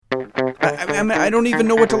I don't even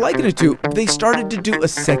know what to liken it to. They started to do a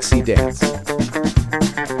sexy dance.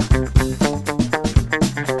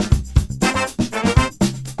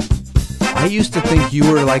 I used to think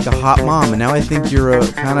you were like a hot mom, and now I think you're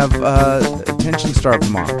a kind of attention-starved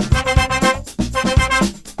mom.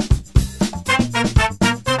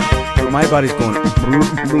 My body's going,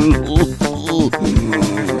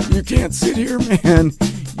 you can't sit here, man.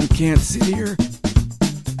 You can't sit here.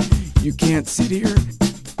 You can't sit here.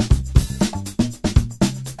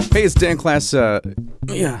 Hey, it's Dan Class.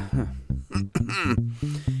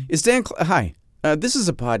 It's Dan. Hi. This is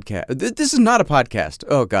a podcast. This is not a podcast.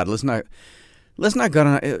 Oh God, let's not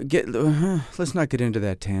get into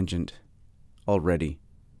that tangent already.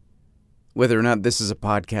 Whether or not this is a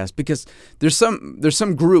podcast, because there's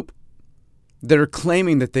some group that are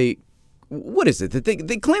claiming that they, what is it? That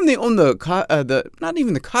they claim they own the not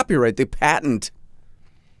even the copyright, the patent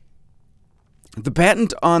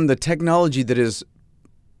on the technology that is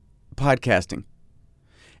podcasting.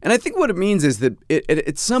 And I think what it means is that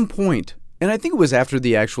at some point, and I think it was after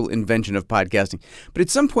the actual invention of podcasting, but at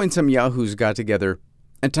some point some yahoos got together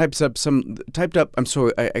and typed up, I'm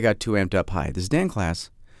sorry, I got too amped up. Hi, this is Dan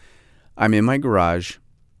Class. I'm in my garage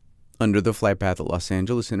under the flight path at Los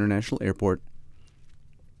Angeles International Airport.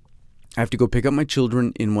 I have to go pick up my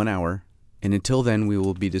children in 1 hour, and until then we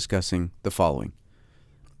will be discussing the following.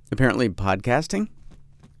 Apparently podcasting,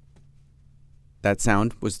 that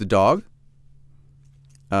sound was the dog,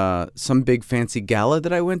 some big fancy gala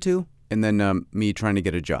that I went to, and then me trying to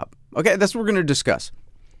get a job. Okay, that's what we're going to discuss.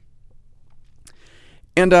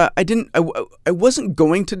 And I wasn't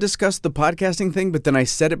going to discuss the podcasting thing, but then I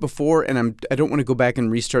said it before, and I don't want to go back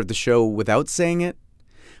and restart the show without saying it.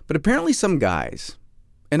 But apparently some guys,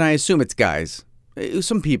 and I assume it's guys,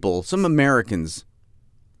 some people, some Americans,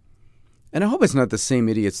 and I hope it's not the same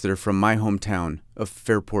idiots that are from my hometown of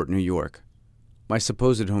Fairport, New York. My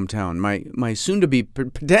supposed hometown, my soon-to-be,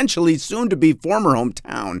 potentially soon-to-be former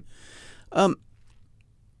hometown.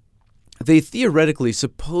 They theoretically,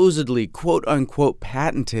 supposedly, quote-unquote,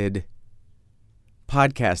 patented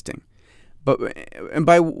podcasting. And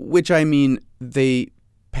by which I mean they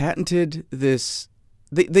patented this.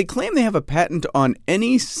 They claim they have a patent on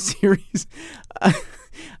any series.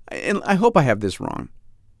 And I hope I have this wrong.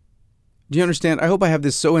 Do you understand? I hope I have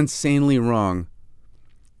this so insanely wrong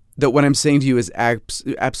that what I'm saying to you is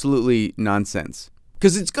absolutely nonsense.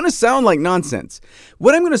 Because it's going to sound like nonsense.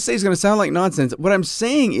 What I'm going to say is going to sound like nonsense. What I'm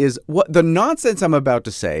saying is, what the nonsense I'm about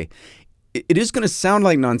to say, it is going to sound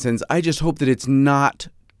like nonsense. I just hope that it's not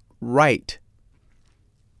right.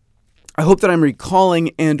 I hope that I'm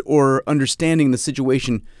recalling and or understanding the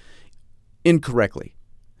situation incorrectly.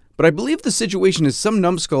 But I believe the situation is some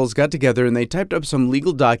numbskulls got together and they typed up some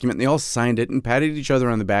legal document and they all signed it and patted each other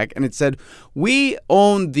on the back, and it said, we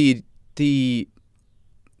own the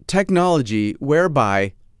technology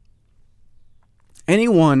whereby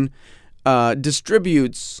anyone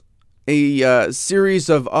distributes a series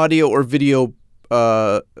of audio or video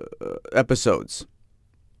episodes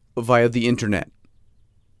via the internet.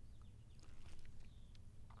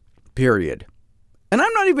 Period. And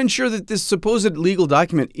I'm not even sure that this supposed legal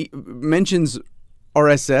document mentions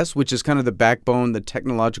RSS, which is kind of the backbone, the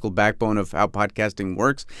technological backbone of how podcasting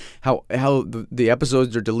works, how the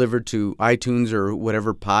episodes are delivered to iTunes or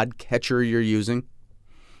whatever podcatcher you're using.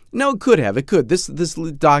 No, it could have. It could. This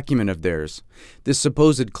document of theirs, this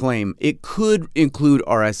supposed claim, it could include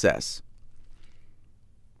RSS.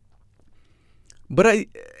 But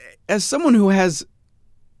as someone who has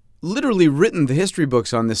literally written the history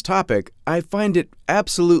books on this topic, I find it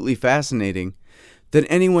absolutely fascinating that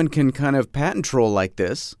anyone can kind of patent troll like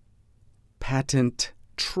this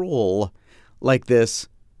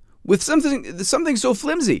with something so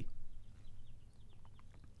flimsy.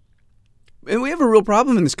 And we have a real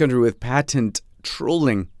problem in this country with patent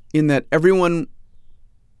trolling, in that everyone,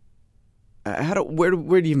 where do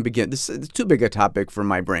you even begin? This is too big a topic for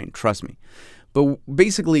my brain, trust me. But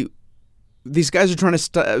basically, these guys are trying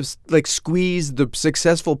to squeeze the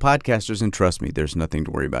successful podcasters, and trust me, there's nothing to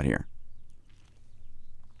worry about here.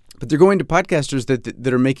 But they're going to podcasters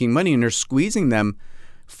that are making money, and they're squeezing them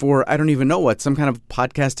for, I don't even know what, some kind of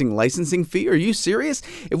podcasting licensing fee. Are you serious?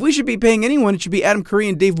 If we should be paying anyone, it should be Adam Curry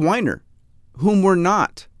and Dave Weiner, whom we're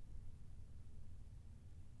not.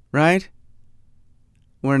 Right?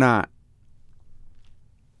 We're not.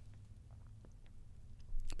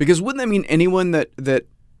 Because wouldn't that mean anyone that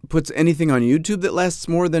puts anything on YouTube that lasts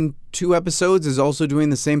more than 2 episodes is also doing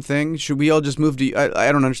the same thing? Should we all just move to...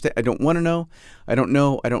 I don't understand. I don't want to know. I don't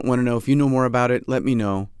know. I don't want to know. If you know more about it, let me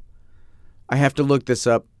know. I have to look this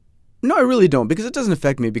up. No, I really don't, because it doesn't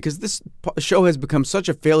affect me, because this show has become such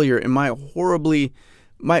a failure, and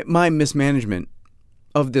my mismanagement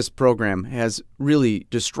of this program has really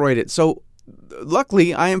destroyed it. So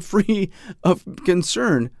luckily, I am free of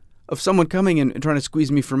concern of someone coming in and trying to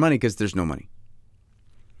squeeze me for money, because there's no money.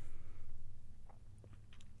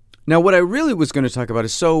 Now, what I really was going to talk about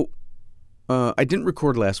is, I didn't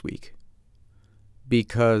record last week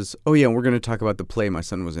because, we're going to talk about the play my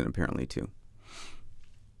son was in apparently too.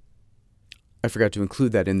 I forgot to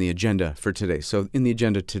include that in the agenda for today. So in the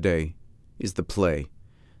agenda today is the play,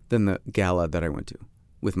 then the gala that I went to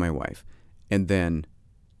with my wife, and then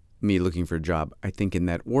me looking for a job, I think in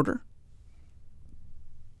that order.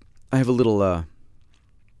 I have a little, I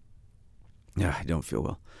don't feel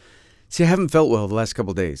well. See, I haven't felt well the last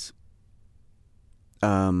couple days.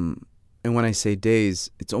 And when I say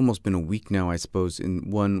days, it's almost been a week now, I suppose,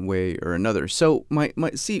 in one way or another. So my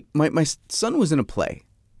son was in a play.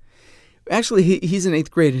 Actually, he's in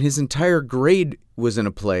 8th grade, and his entire grade was in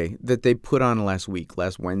a play that they put on last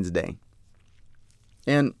Wednesday.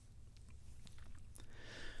 And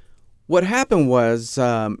what happened was,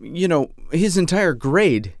 his entire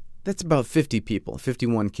grade, that's about 50 people,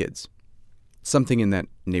 51 kids, something in that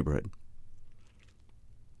neighborhood.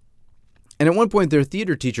 And at one point, their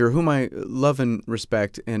theater teacher, whom I love and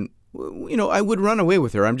respect, and, I would run away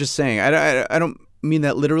with her. I'm just saying, I don't mean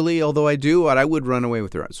that literally, although I do, but I would run away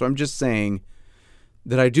with her. So I'm just saying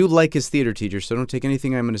that I do like his theater teacher, so don't take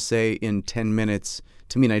anything I'm going to say in 10 minutes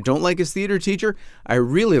to mean I don't like his theater teacher. I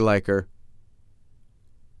really like her.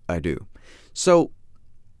 I do. So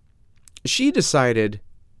she decided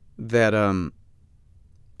that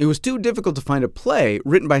it was too difficult to find a play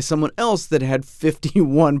written by someone else that had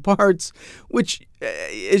 51 parts, which,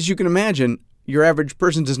 as you can imagine, your average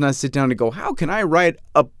person does not sit down and go, how can I write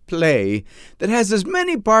a play that has as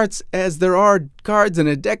many parts as there are cards in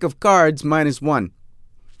a deck of cards minus one?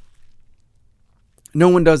 No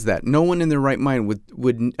one does that. No one in their right mind would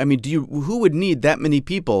who would need that many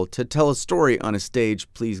people to tell a story on a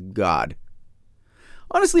stage, please God?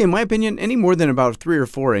 Honestly, in my opinion, any more than about 3 or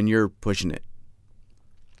 4 and you're pushing it.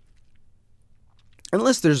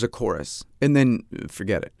 Unless there's a chorus, and then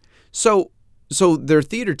forget it. So their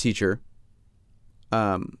theater teacher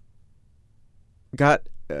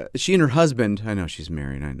she and her husband, I know she's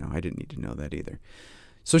married, I know, I didn't need to know that either.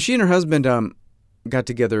 So she and her husband got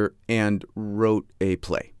together and wrote a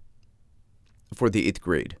play for the 8th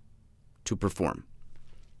grade to perform.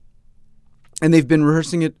 And they've been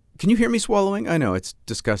rehearsing it. Can you hear me swallowing? I know, it's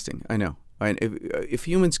disgusting. I know. If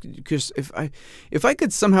humans, if I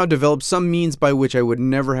could somehow develop some means by which I would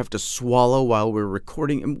never have to swallow while we're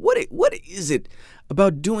recording, and what is it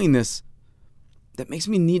about doing this that makes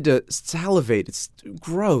me need to salivate? It's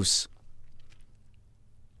gross.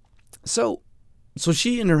 So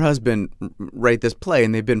she and her husband write this play,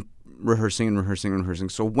 and they've been rehearsing.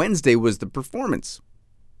 So Wednesday was the performance.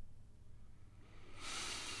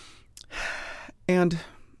 And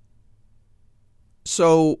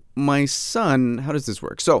so my son, how does this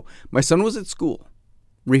work? So my son was at school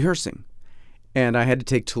rehearsing, and I had to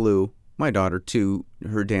take Tulu, my daughter, to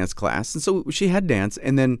her dance class. And so she had dance,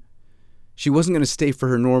 and then she wasn't going to stay for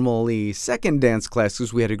her normally second dance class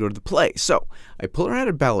because we had to go to the play. So I pull her out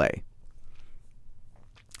of ballet,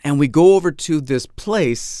 and we go over to this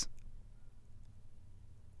place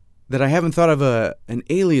that I haven't thought of an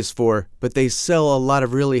alias for, but they sell a lot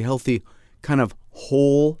of really healthy kind of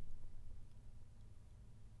whole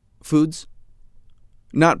foods,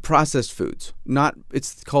 not processed foods.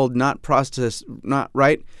 It's called not processed, not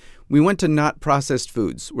right. We went to not processed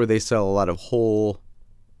foods where they sell a lot of whole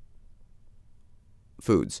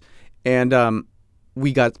foods, and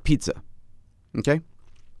we got pizza. Okay.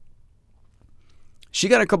 She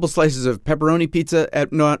got a couple slices of pepperoni pizza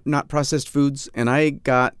at not processed foods, and I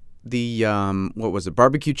got the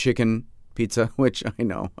barbecue chicken pizza, which I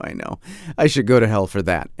know, I should go to hell for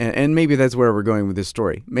that, and maybe that's where we're going with this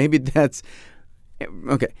story. Maybe that's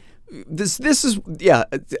okay. This is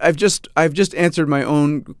I've just answered my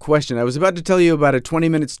own question. I was about to tell you about a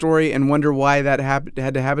 20-minute story and wonder why that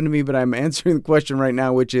had to happen to me, but I'm answering the question right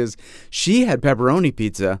now, which is she had pepperoni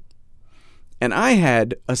pizza, and I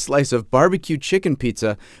had a slice of barbecue chicken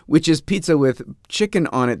pizza, which is pizza with chicken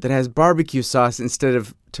on it that has barbecue sauce instead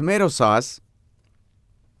of tomato sauce.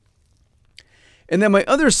 And then my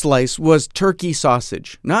other slice was turkey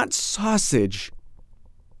sausage, not sausage,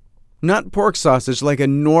 not pork sausage like a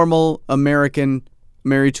normal American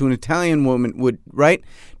married to an Italian woman would, right?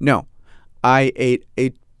 No, I ate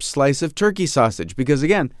a slice of turkey sausage because,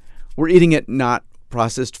 again, we're eating at not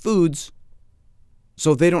processed foods.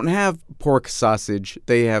 So they don't have pork sausage,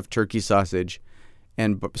 they have turkey sausage.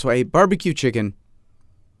 And so I ate barbecue chicken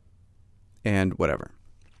and whatever.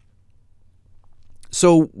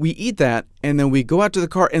 So we eat that, and then we go out to the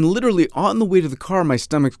car, and literally on the way to the car, my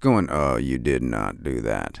stomach's going, oh, you did not do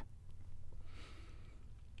that.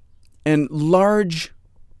 And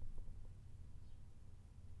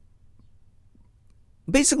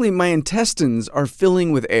basically my intestines are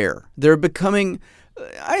filling with air. They're becoming,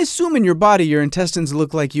 I assume in your body, your intestines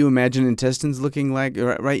look like you imagine intestines looking like,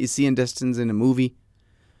 right? You see intestines in a movie.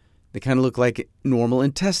 They kind of look like normal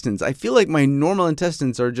intestines. I feel like my normal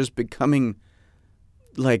intestines are just becoming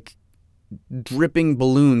like dripping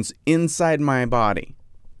balloons inside my body.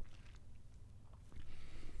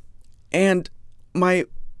 And I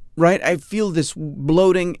feel this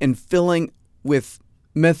bloating and filling with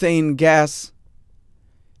methane gas.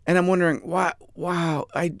 And I'm wondering, wow,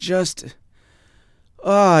 I just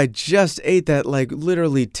ate that like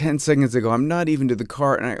literally 10 seconds ago. I'm not even to the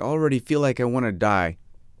car, and I already feel like I want to die.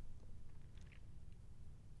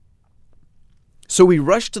 So we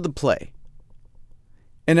rush to the play.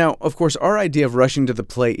 And now, of course, our idea of rushing to the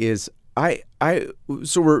play is,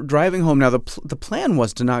 so we're driving home. Now, the plan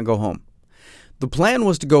was to not go home. The plan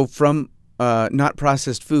was to go from not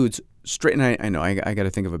processed foods straight, and I know, I got to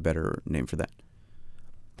think of a better name for that.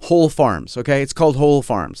 Whole Farms, okay? It's called Whole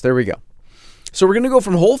Farms. There we go. So we're going to go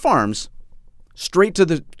from Whole Farms straight to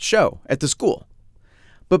the show at the school.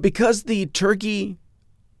 But because the turkey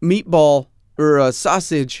meatball or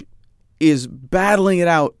sausage is battling it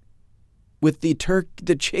out with the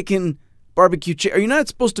chicken barbecue chicken. Are you not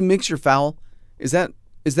supposed to mix your fowl? Is that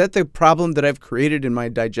the problem that I've created in my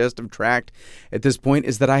digestive tract at this point?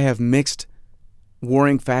 Is that I have mixed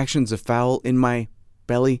warring factions of fowl in my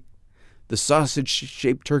belly? The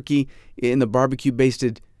sausage-shaped turkey and the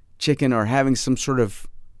barbecue-basted chicken are having some sort of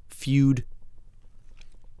feud.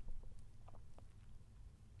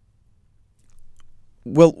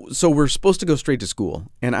 Well, so we're supposed to go straight to school,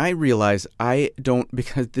 and I realize I don't,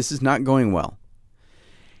 because this is not going well.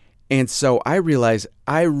 And so I realize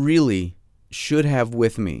I really should have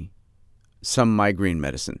with me some migraine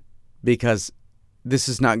medicine, because this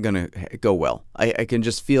is not going to go well. I can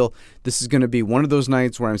just feel this is going to be one of those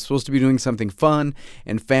nights where I'm supposed to be doing something fun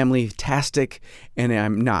and family-tastic, and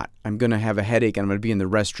I'm not. I'm going to have a headache, and I'm going to be in the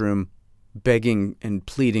restroom begging and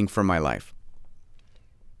pleading for my life.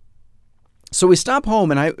 So we stop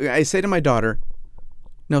home, and I say to my daughter,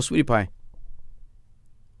 no, sweetie pie,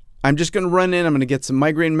 I'm just going to run in. I'm going to get some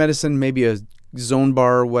migraine medicine, maybe a Zone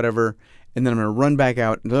Bar or whatever, and then I'm going to run back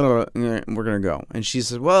out, and we're going to go. And she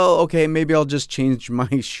says, well, okay, maybe I'll just change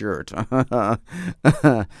my shirt,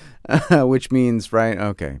 which means, right,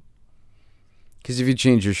 okay. Because if you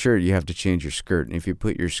change your shirt, you have to change your skirt. And if you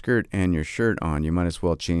put your skirt and your shirt on, you might as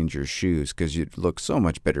well change your shoes, because you'd look so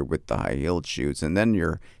much better with the high-heeled shoes. And then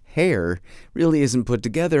your hair really isn't put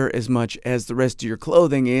together as much as the rest of your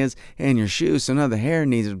clothing is, and your shoes, so now the hair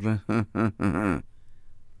needs...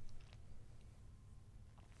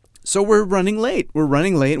 So we're running late.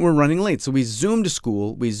 So we zoom to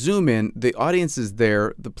school. We zoom in. The audience is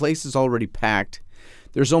there. The place is already packed.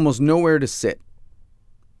 There's almost nowhere to sit.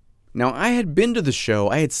 Now, I had been to the show.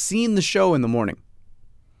 I had seen the show in the morning.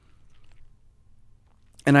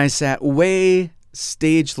 And I sat way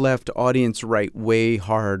stage left, audience right, way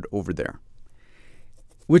hard over there,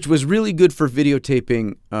 which was really good for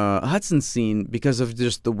videotaping Hudson's scene because of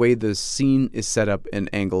just the way the scene is set up and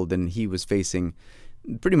angled, and he was facing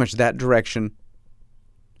pretty much that direction.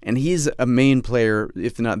 And he's a main player,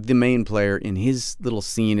 if not the main player, in his little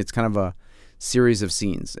scene. It's kind of a series of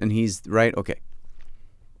scenes, and he's right. Okay.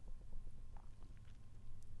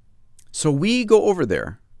 So we go over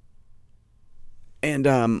there, and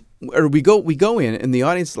we go in, and the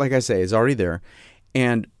audience, like I say, is already there,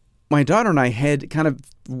 and my daughter and I head kind of,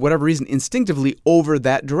 for whatever reason, instinctively over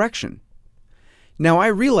that direction. Now, I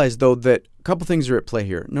realize, though, that a couple things are at play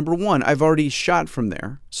here. Number one, I've already shot from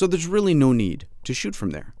there, so there's really no need to shoot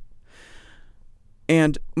from there.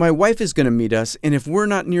 And my wife is going to meet us, and if we're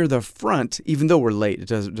not near the front, even though we're late, it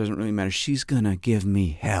doesn't really matter. She's going to give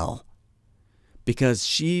me hell, because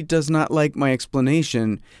she does not like my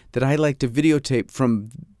explanation that I like to videotape from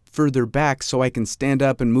further back so I can stand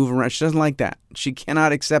up and move around. She doesn't like that. She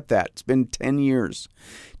cannot accept that. It's been 10 years.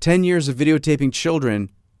 10 years of videotaping children,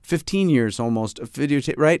 15 years almost of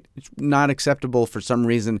videotape, right? It's not acceptable for some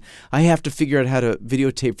reason. I have to figure out how to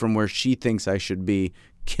videotape from where she thinks I should be.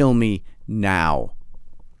 Kill me now.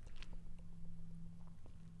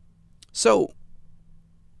 So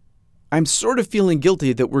I'm sort of feeling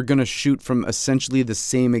guilty that we're going to shoot from essentially the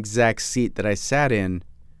same exact seat that I sat in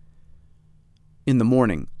the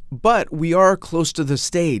morning. But we are close to the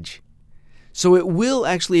stage. So it will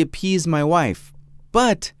actually appease my wife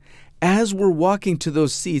But as we're walking to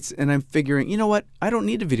those seats and I'm figuring, you know what? I don't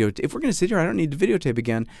need to videotape. If we're going to sit here, I don't need to videotape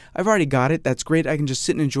again. I've already got it. That's great. I can just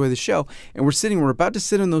sit and enjoy the show. And we're about to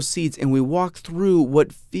sit on those seats and we walk through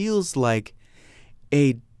what feels like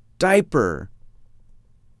a diaper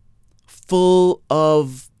full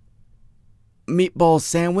of meatball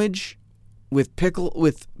sandwich with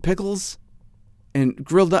pickles and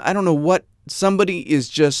grilled. I don't know what. Somebody is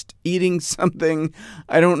just eating something.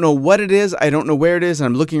 I don't know what it is. I don't know where it is.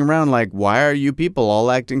 I'm looking around like, why are you people all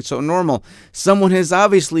acting so normal? Someone has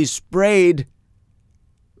obviously sprayed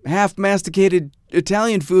half-masticated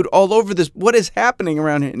Italian food all over this. What is happening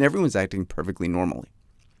around here? And everyone's acting perfectly normally.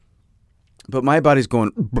 But my body's going,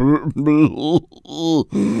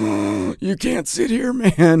 you can't sit here,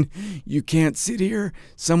 man. You can't sit here.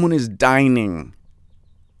 Someone is dining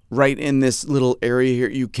right in this little area here.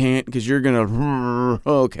 You can't because you're going to,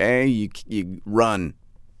 okay, you run.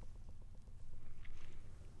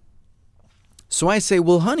 So I say,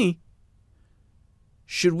 well, honey,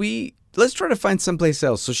 let's try to find someplace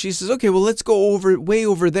else. So she says, okay, well, let's go way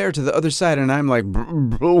over there to the other side. And I'm like,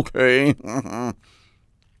 okay.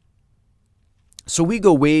 So we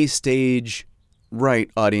go way stage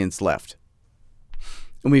right, audience left.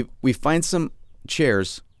 And we find some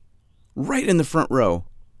chairs right in the front row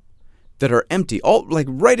that are empty, all like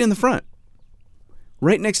right in the front,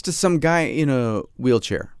 right next to some guy in a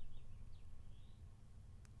wheelchair.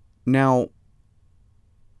 Now,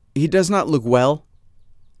 he does not look well.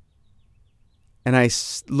 And I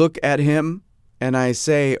look at him and I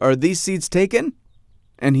say, are these seats taken?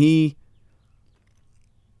 And he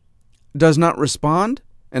does not respond.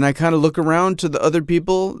 And I kind of look around to the other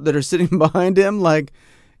people that are sitting behind him like,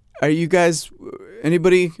 are you guys,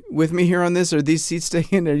 anybody with me here on this? Are these seats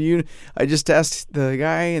taken? I just asked the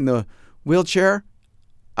guy in the wheelchair.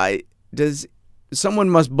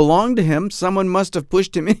 Someone must belong to him. Someone must have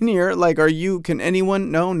pushed him in here. Like, can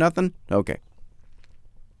anyone? No, nothing? Okay.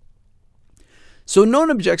 So no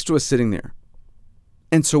one objects to us sitting there.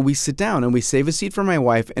 And so we sit down and we save a seat for my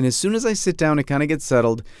wife. And as soon as I sit down, it kind of gets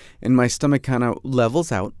settled and my stomach kind of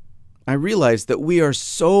levels out. I realize that we are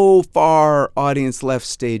so far audience left,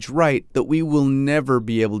 stage right, that we will never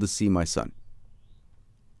be able to see my son.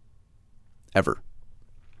 Ever.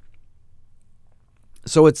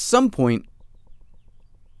 So at some point,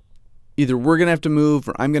 either we're going to have to move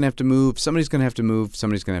or I'm going to have to move. Somebody's going to have to move.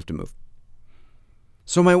 Somebody's going to have to move.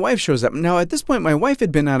 So my wife shows up. Now, at this point, my wife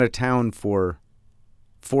had been out of town for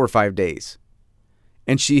 4 or 5 days.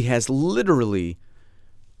 And she has literally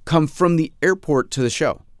come from the airport to the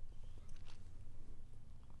show.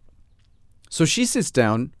 So she sits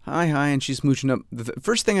down, hi, and she's smooching up. The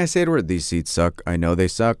first thing I say to her, these seats suck. I know they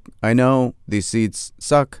suck. I know these seats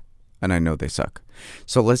suck. And I know they suck.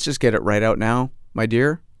 So let's just get it right out now. My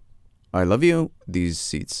dear, I love you. These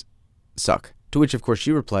seats suck. To which, of course,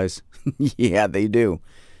 she replies, yeah, they do.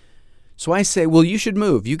 So I say, well, you should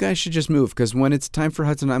move. You guys should just move. Because when it's time for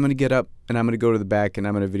Hudson, I'm going to get up and I'm going to go to the back and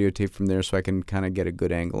I'm going to videotape from there so I can kind of get a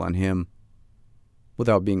good angle on him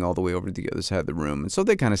without being all the way over to the other side of the room. And so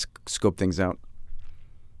they kind of scope things out.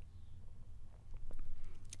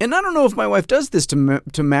 And I don't know if my wife does this to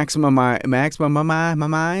maximize.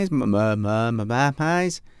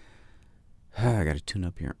 I got to tune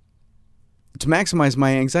up here. To maximize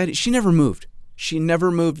my anxiety. She never moved. She never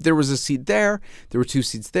moved. There was a seat there. There were 2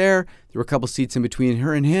 seats there. There were a couple seats in between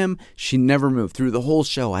her and him. She never moved. Through the whole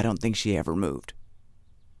show, I don't think she ever moved.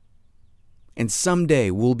 And someday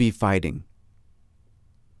we'll be fighting.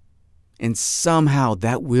 And somehow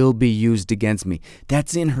that will be used against me.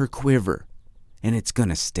 That's in her quiver. And it's going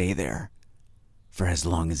to stay there for as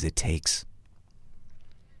long as it takes.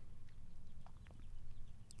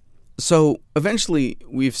 So eventually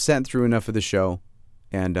we've sat through enough of the show.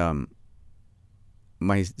 And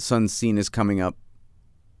my son's scene is coming up.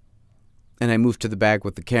 And I move to the back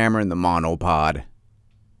with the camera and the monopod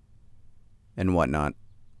and whatnot.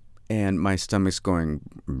 And my stomach's going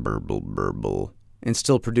burble, burble. And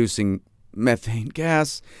still producing methane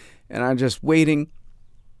gas, and I'm just waiting.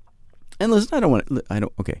 And listen, I don't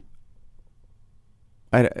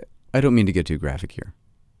mean to get too graphic here.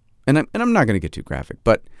 And I'm not going to get too graphic,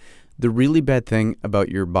 but the really bad thing about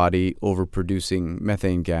your body overproducing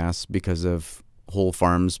methane gas because of Whole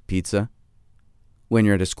Farms pizza when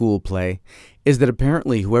you're at a school play is that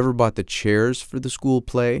apparently whoever bought the chairs for the school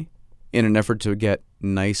play in an effort to get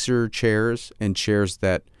nicer chairs and chairs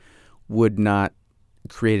that would not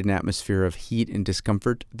create an atmosphere of heat and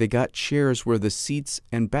discomfort, they got chairs where the seats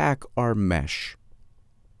and back are mesh.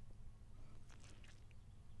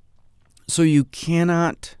 So you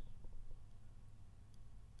cannot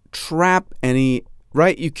trap any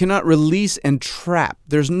right? You cannot release and trap.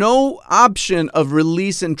 There's no option of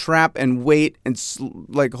release and trap and wait and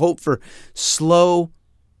hope for slow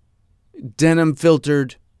denim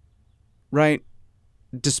filtered, right,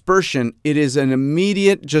 dispersion. It is an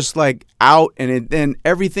immediate, just like out, and then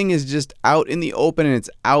everything is just out in the open, and it's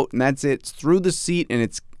out, and that's it. It's through the seat, and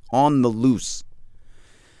it's on the loose.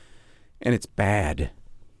 And it's bad.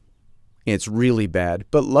 It's really bad.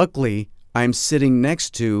 But luckily, I'm sitting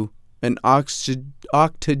next to an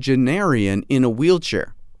octogenarian in a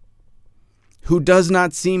wheelchair who does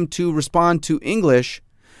not seem to respond to English,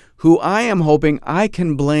 who I am hoping I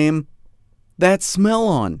can blame that smell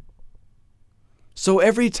on. So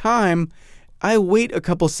every time I wait a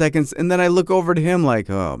couple seconds and then I look over to him like,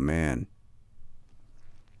 oh man.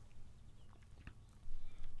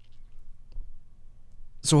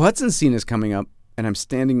 So Hudson's scene is coming up and I'm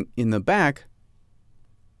standing in the back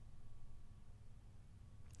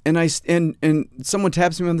and and someone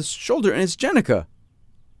taps me on the shoulder and it's Jenica.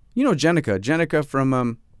 You know Jenica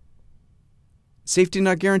from Safety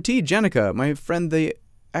Not Guaranteed. Jenica, my friend the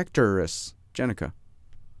actress, Jenica.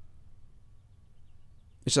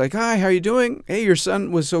 She's like, hi, how you doing? Hey, your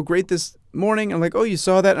son was so great this morning. I'm like, oh, you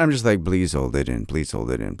saw that? And I'm just like, please hold it in. Please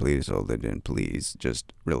hold it in. Please hold it in. Please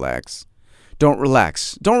just relax. Don't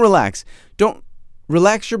relax. Don't relax. Don't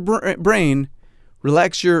relax your brain.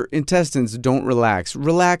 Relax your intestines. Don't relax.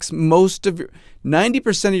 Relax most of your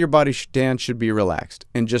 90% of your body, Dan, should be relaxed.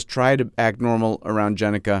 And just try to act normal around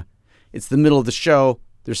Jenica. It's the middle of the show.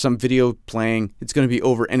 There's some video playing. It's going to be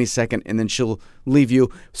over any second, and then she'll leave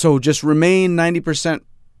you. So just remain 90%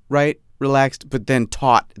 right, relaxed, but then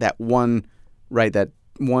taut that 1 to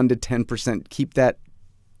 10%. Keep that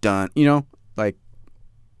done, like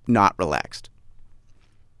not relaxed.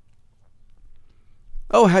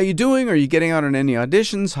 Oh, how you doing? Are you getting out on any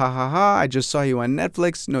auditions? Ha ha ha. I just saw you on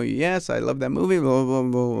Netflix. No, yes, I love that movie. Blah, blah,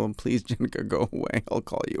 blah, blah. Please, Jenica, go away. I'll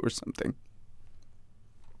call you or something.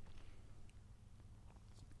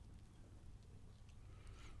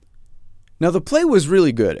 Now, the play was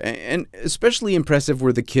really good, and especially impressive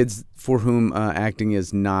were the kids for whom acting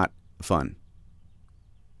is not fun.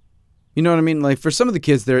 You know what I mean? Like, for some of the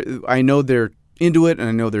kids, I know they're into it, and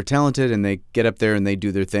I know they're talented, and they get up there, and they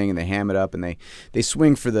do their thing, and they ham it up, and they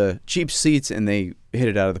swing for the cheap seats, and they hit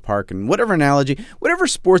it out of the park. And whatever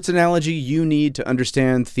sports analogy you need to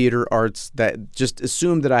understand theater arts, that just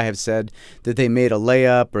assume that I have said that they made a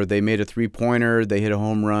layup, or they made a three-pointer, they hit a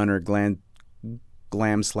home run, or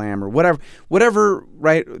glam slam or whatever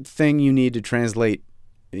right thing you need to translate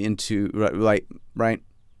into right.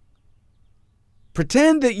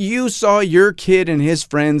 Pretend that you saw your kid and his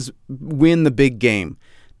friends win the big game.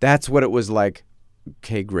 That's what it was like.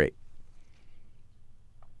 Okay, great.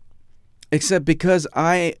 Except because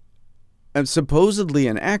I am supposedly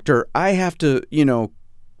an actor, I have to,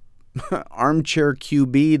 armchair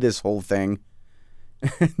QB this whole thing.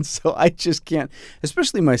 And so I just can't,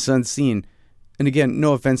 especially my son's scene. And again,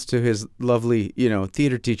 no offense to his lovely,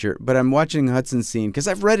 theater teacher, but I'm watching Hudson's scene because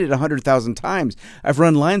I've read it 100,000 times. I've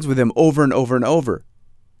run lines with him over and over and over.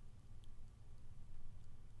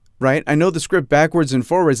 Right? I know the script backwards and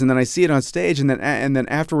forwards, and then I see it on stage, and then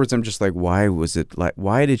afterwards I'm just like,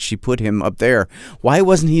 why did she put him up there? Why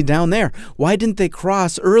wasn't he down there? Why didn't they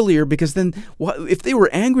cross earlier? Because then if they were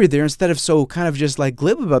angry there instead of so kind of just like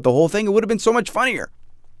glib about the whole thing, it would have been so much funnier.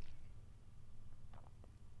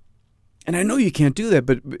 And I know you can't do that,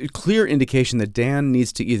 but clear indication that Dan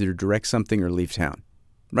needs to either direct something or leave town,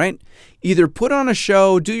 right? Either put on a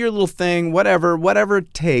show, do your little thing, whatever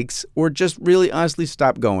it takes, or just really honestly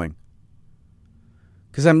stop going.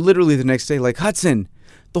 Because I'm literally the next day like, Hudson,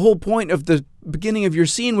 the whole point of the beginning of your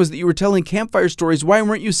scene was that you were telling campfire stories. Why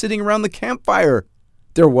weren't you sitting around the campfire?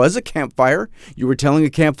 There was a campfire. You were telling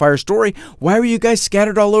a campfire story. Why were you guys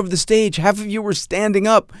scattered all over the stage? Half of you were standing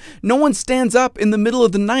up. No one stands up in the middle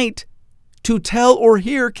of the night to tell or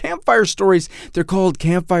hear campfire stories. They're called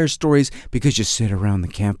campfire stories because you sit around the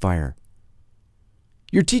campfire.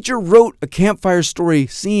 Your teacher wrote a campfire story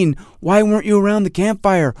scene. Why weren't you around the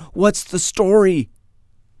campfire? What's the story?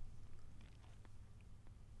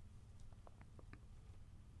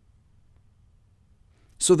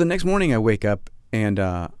 So the next morning I wake up and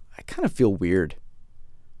I kind of feel weird.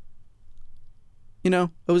 I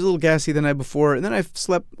was a little gassy the night before, and then I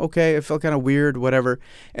slept okay. I felt kind of weird, whatever.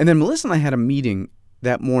 And then Melissa and I had a meeting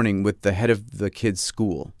that morning with the head of the kids'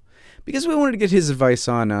 school because we wanted to get his advice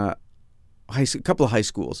on a couple of high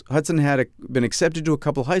schools. Hudson had been accepted to a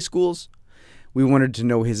couple of high schools. We wanted to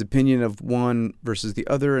know his opinion of one versus the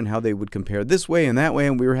other and how they would compare this way and that way.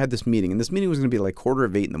 And we had this meeting, and this meeting was going to be like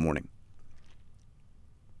 7:45 in the morning.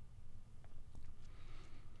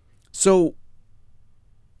 So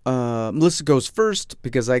Melissa goes first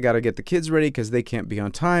because I got to get the kids ready because they can't be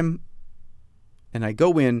on time. And I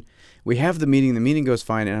go in. We have the meeting. The meeting goes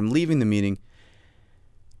fine. And I'm leaving the meeting.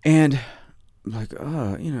 And I'm like,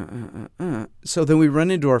 So then we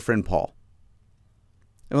run into our friend Paul.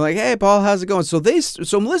 And we're like, hey, Paul, how's it going? So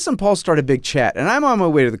Melissa and Paul start a big chat. And I'm on my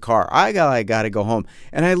way to the car. I got to go home.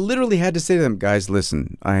 And I literally had to say to them, guys,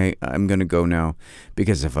 listen, I'm going to go now.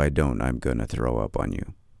 Because if I don't, I'm going to throw up on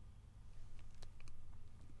you.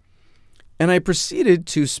 And I proceeded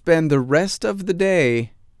to spend the rest of the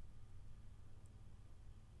day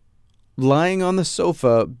lying on the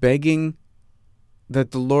sofa begging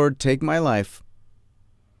that the Lord take my life,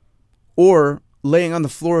 or laying on the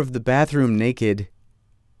floor of the bathroom naked,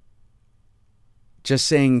 just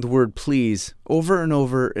saying the word please over and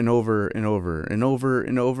over and over and over and over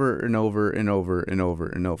and over and over and over and over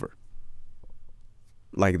and over.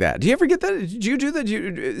 Like that. Do you ever get that? Did you do that?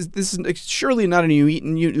 This is surely not a unique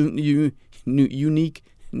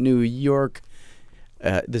New York.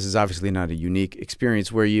 This is obviously not a unique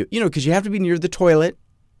experience where because you have to be near the toilet.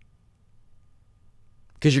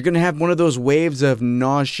 Because you're going to have one of those waves of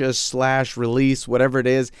nausea / release, whatever it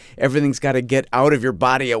is. Everything's got to get out of your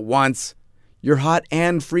body at once. You're hot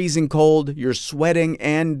and freezing cold. You're sweating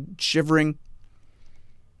and shivering.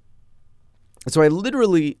 So I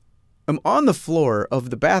literally am on the floor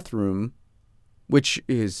of the bathroom, which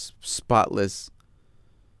is spotless.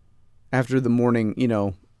 After the morning,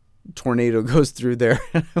 tornado goes through there.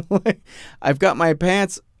 I've got my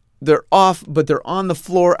pants. They're off, but they're on the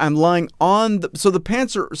floor. I'm lying so the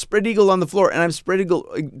pants are spread eagle on the floor, and I'm spread eagle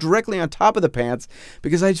directly on top of the pants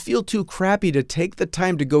because I feel too crappy to take the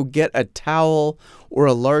time to go get a towel or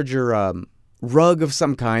a larger rug of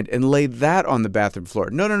some kind and lay that on the bathroom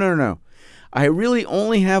floor. No. I really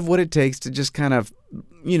only have what it takes to just kind of,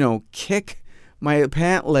 kick my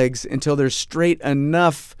pant legs until they're straight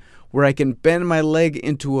enough where I can bend my leg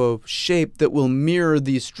into a shape that will mirror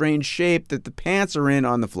the strange shape that the pants are in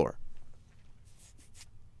on the floor.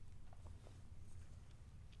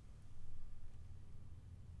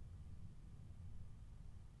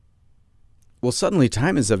 Well, suddenly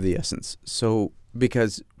time is of the essence. So,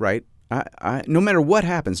 because, right, I no matter what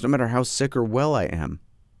happens, no matter how sick or well I am,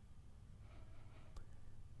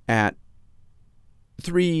 at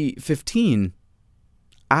 3:15,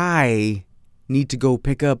 I need to go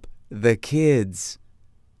pick up the kids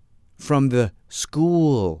from the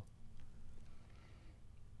school.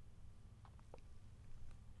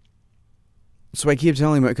 So I keep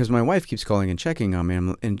telling because my wife keeps calling and checking on me.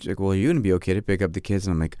 And like, well, are you going to be okay to pick up the kids?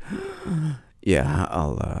 And I'm like, yeah,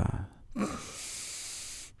 I'll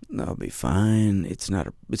be fine. It's not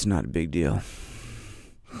a big deal.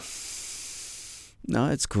 No,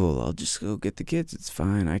 it's cool. I'll just go get the kids. It's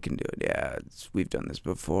fine. I can do it. Yeah, we've done this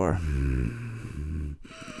before.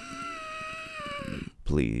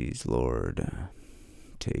 Please, Lord,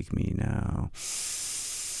 take me now.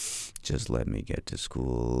 Just let me get to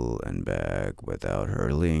school and back without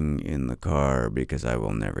hurling in the car because I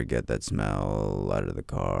will never get that smell out of the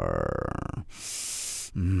car.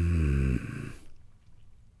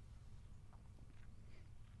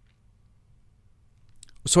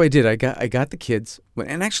 So I did. I got the kids.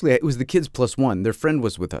 And actually, it was the kids plus one. Their friend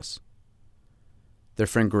was with us. Their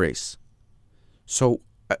friend Grace. So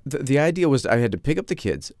the idea was I had to pick up the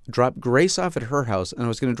kids, drop Grace off at her house, and I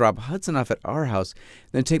was going to drop Hudson off at our house,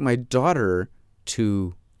 then take my daughter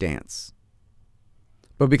to dance.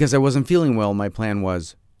 But because I wasn't feeling well, my plan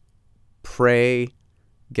was pray,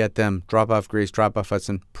 get them, drop off Grace, drop off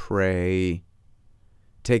Hudson, pray,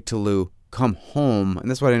 take Toulouse, come home. And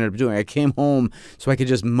that's what I ended up doing. I came home so I could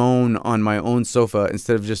just moan on my own sofa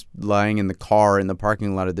instead of just lying in the car in the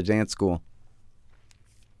parking lot of the dance school.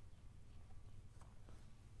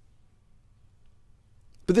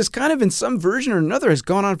 But this kind of in some version or another has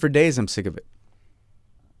gone on for days. I'm sick of it.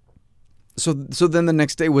 So then the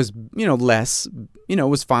next day was, less,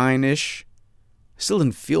 was fine-ish. Still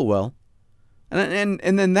didn't feel well. And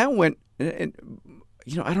then that went, I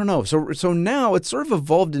don't know. So now it's sort of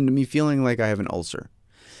evolved into me feeling like I have an ulcer.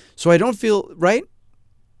 So I don't feel right.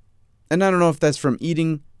 And I don't know if that's from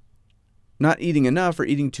not eating enough or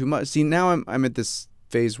eating too much. See, now I'm at this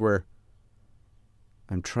phase where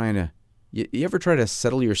I'm trying to, you ever try to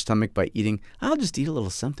settle your stomach by eating? I'll just eat a little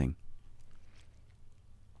something.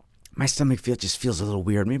 My stomach just feels a little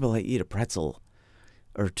weird. Maybe I'll eat a pretzel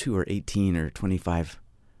or 2 or 18 or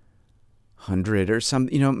 2,500 or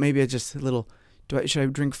something. Maybe I just a little. Should I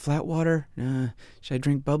drink flat water? Should I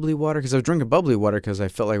drink bubbly water? Because I was drinking bubbly water because I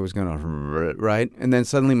felt like I was going to, right? And then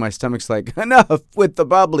suddenly my stomach's like, enough with the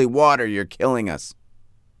bubbly water. You're killing us.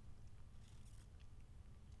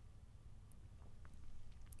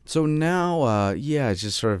 So now, it's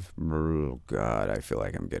just sort of, oh God, I feel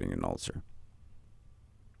like I'm getting an ulcer.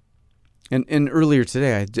 And earlier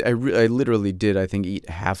today, I literally did, I think, eat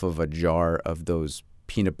half of a jar of those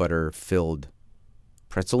peanut butter filled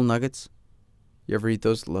pretzel nuggets. You ever eat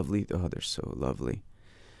those? Lovely. Oh, they're so lovely.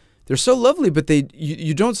 They're so lovely, but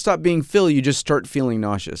you don't stop being filled. You just start feeling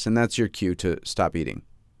nauseous, and that's your cue to stop eating.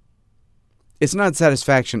 It's not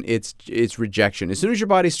satisfaction. It's rejection. As soon as your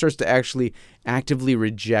body starts to actually actively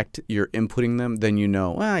reject your inputting them, then you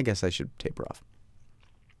know, well, I guess I should taper off.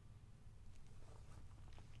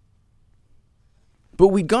 But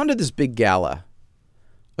we'd gone to this big gala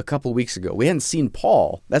a couple weeks ago. We hadn't seen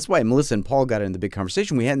Paul. That's why Melissa and Paul got in the big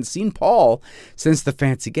conversation. We hadn't seen Paul since the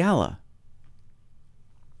fancy gala.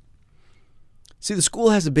 See, the school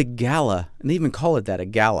has a big gala, and they even call it that, a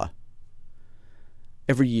gala,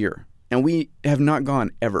 every year. And we have not gone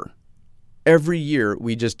ever. Every year,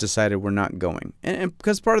 we just decided we're not going. And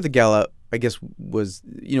because part of the gala, I guess, was,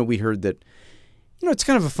 we heard that, it's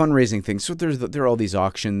kind of a fundraising thing. So there are all these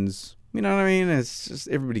auctions. You know what I mean? It's just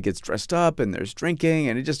everybody gets dressed up and there's drinking,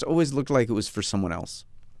 and it just always looked like it was for someone else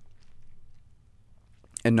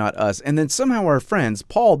and not us. And then somehow our friends,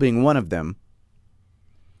 Paul being one of them,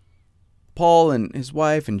 Paul and his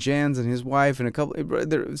wife and Jans and his wife and a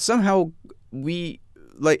couple, somehow we,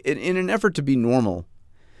 like, in an effort to be normal,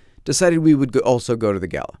 decided we would also go to the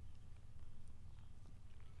gala.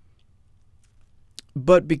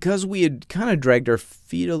 But because we had kind of dragged our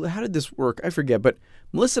feet, how did this work? I forget, but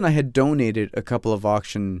Melissa and I had donated a couple of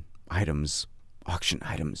auction items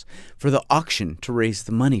for the auction to raise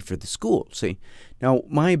the money for the school. See, now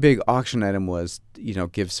my big auction item was,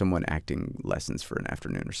 give someone acting lessons for an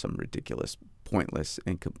afternoon or some ridiculous, pointless,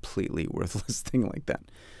 and completely worthless thing like that.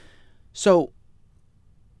 So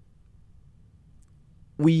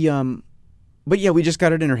we just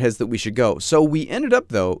got it in our heads that we should go. So we ended up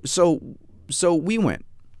though, so we went.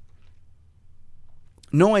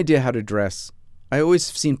 No idea how to dress. I always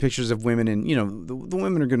have seen pictures of women and, the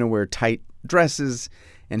women are going to wear tight dresses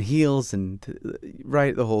and heels and,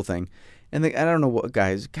 right, the whole thing. And I don't know what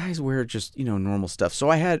guys wear just, normal stuff. So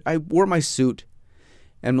I wore my suit,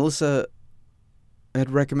 and Melissa had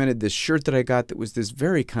recommended this shirt that I got that was this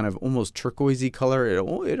very kind of almost turquoisey color.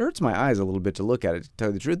 It hurts my eyes a little bit to look at it, to tell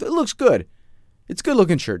you the truth. It looks good. It's a good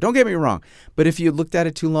looking shirt. Don't get me wrong. But if you looked at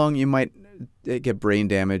it too long, you might get brain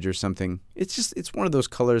damage or something. It's one of those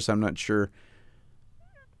colors I'm not sure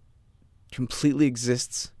completely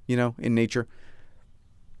exists, in nature.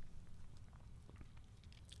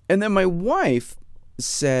 And then my wife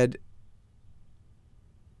said,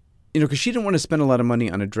 because she didn't want to spend a lot of money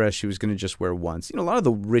on a dress she was going to just wear once. A lot of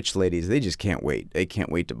the rich ladies, they just can't wait. They can't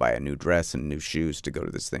wait to buy a new dress and new shoes to go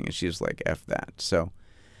to this thing. And she was like, F that. So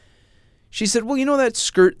she said, well, that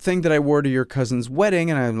skirt thing that I wore to your cousin's wedding?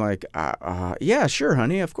 And I'm like, yeah, sure,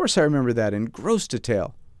 honey. Of course I remember that in gross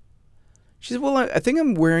detail. She said, well, I think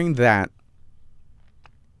I'm wearing that.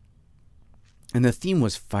 And the theme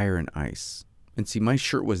was fire and ice. And see, my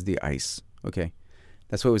shirt was the ice. Okay.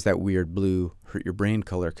 That's why it was that weird blue hurt your brain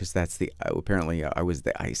color, because that's apparently I was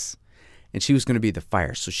the ice. And she was going to be the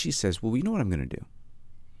fire. So she says, well, you know what I'm going to do?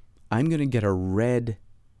 I'm going to get a red,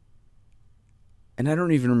 and I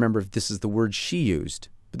don't even remember if this is the word she used,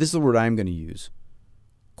 but this is the word I'm going to use,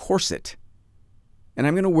 corset. And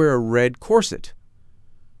I'm going to wear a red corset,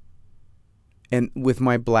 and with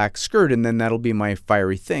my black skirt, and then that'll be my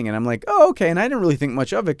fiery thing. And I'm like, oh, okay. And I didn't really think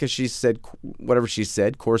much of it because she said whatever she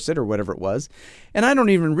said, corset or whatever it was. And I don't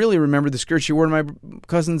even really remember the skirt she wore to my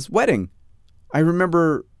cousin's wedding. I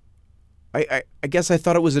remember, I guess I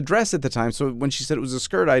thought it was a dress at the time. So when she said it was a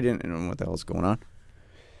skirt, I didn't know what the hell was going on.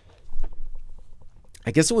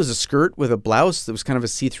 I guess it was a skirt with a blouse that was kind of a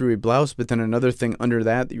see-through blouse, but then another thing under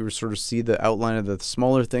that you were sort of see the outline of the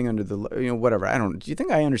smaller thing under the, whatever. Do you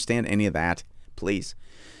think I understand any of that? Please.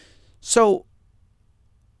 So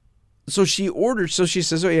she ordered, so she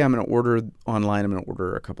says, oh yeah, I'm going to order online. I'm going to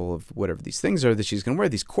order a couple of whatever these things are that she's going to wear,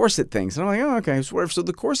 these corset things. And I'm like, oh, okay. So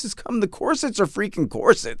the corsets come. The corsets are freaking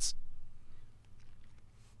corsets.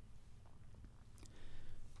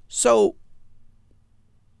 So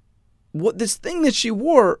what this thing that she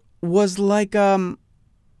wore was like, that's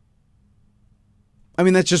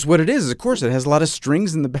just what it is. A corset. It has a lot of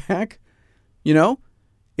strings in the back,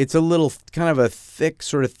 It's a little kind of a thick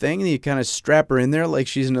sort of thing, and you kind of strap her in there like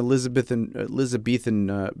she's an Elizabethan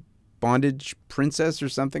bondage princess or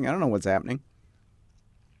something. I don't know what's happening.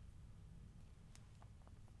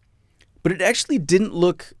 But it actually didn't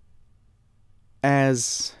look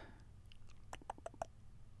as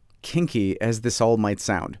kinky as this all might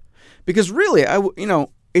sound. Because really,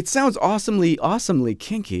 it sounds awesomely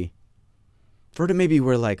kinky. For her to maybe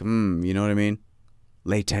wear like, you know what I mean?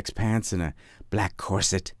 Latex pants and a black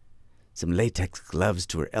corset, some latex gloves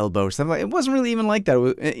to her elbow or something. It wasn't really even like that.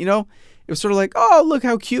 It was sort of like, oh, look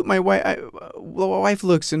how cute my wife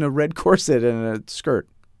looks in a red corset and a skirt.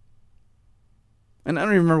 And I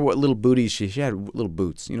don't even remember what little booties she had little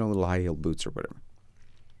boots, little high-heeled boots or whatever.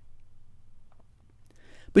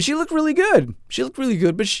 But she looked really good.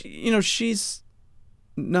 But she's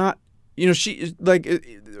not, she like,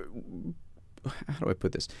 how do I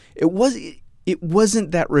put this? It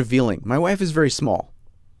wasn't that revealing. My wife is very small.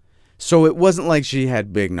 So it wasn't like she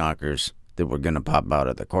had big knockers that were going to pop out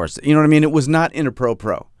of the corset. You know what I mean? It was not in a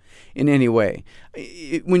pro in any way.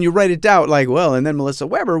 When you write it out, like, well, and then Melissa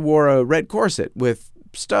Weber wore a red corset with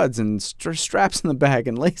studs and straps in the back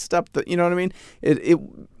and laced up you know what I mean?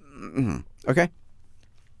 Okay.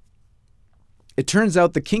 It turns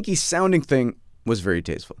out the kinky sounding thing was very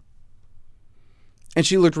tasteful. And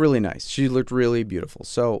she looked really nice. She looked really beautiful.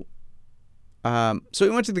 So we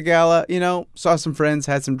went to the gala, saw some friends,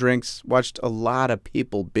 had some drinks, watched a lot of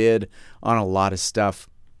people bid on a lot of stuff.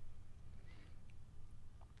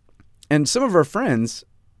 And some of our friends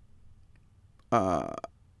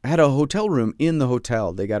had a hotel room in the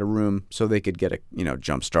hotel. They got a room so they could get a,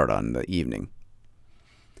 jump start on the evening.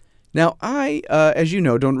 Now, I, as you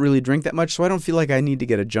know, don't really drink that much, so I don't feel like I need to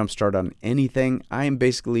get a jump start on anything. I am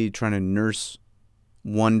basically trying to nurse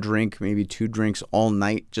one drink, maybe two drinks all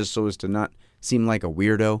night, just so as to not seem like a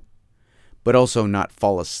weirdo, but also not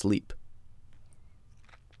fall asleep.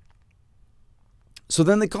 So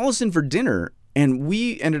then they call us in for dinner, and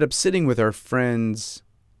we ended up sitting with our friend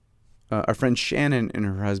Shannon and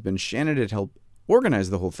her husband. Shannon had helped organize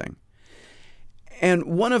the whole thing. And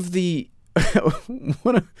one of the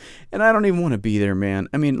and I don't even want to be there, man.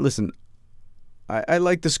 I mean, listen, I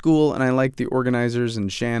like the school and I like the organizers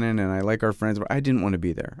and Shannon and I like our friends, but I didn't want to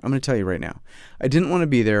be there. I'm going to tell you right now. I didn't want to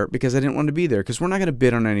be there because I didn't want to be there because we're not going to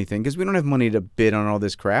bid on anything because we don't have money to bid on all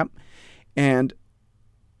this crap. And,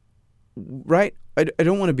 right, I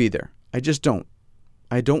don't want to be there. I just don't.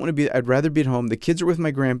 I don't want to be. I'd rather be at home. The kids are with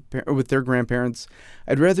with their grandparents.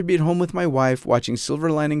 I'd rather be at home with my wife, watching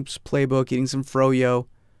Silver Linings Playbook, eating some froyo,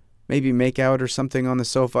 maybe make out or something on the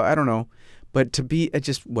sofa. I don't know. But to be,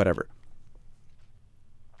 just whatever.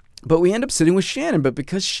 But we end up sitting with Shannon. But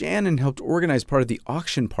because Shannon helped organize part of the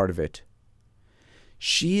auction part of it,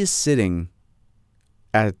 she is sitting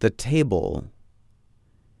at the table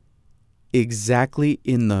exactly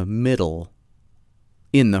in the middle,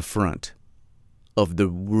 in the front of the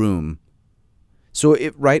room. So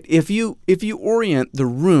if you orient the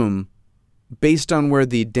room based on where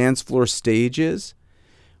the dance floor stage is,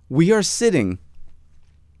 we are sitting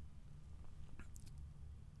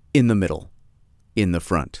in the middle, in the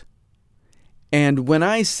front. And when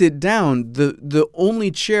I sit down, the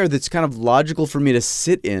only chair that's kind of logical for me to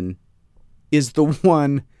sit in is the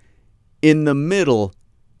one in the middle,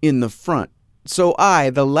 in the front. So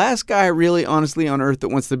the last guy really honestly on earth that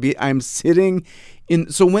wants to be, I'm sitting in.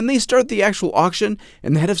 So when they start the actual auction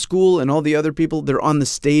and the head of school and all the other people, they're on the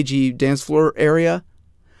stagey dance floor area,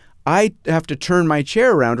 I have to turn my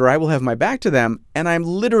chair around or I will have my back to them and I'm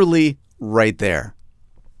literally right there.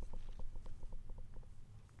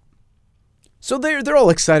 So they're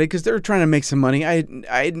all excited because they're trying to make some money. I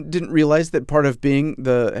didn't realize that part of being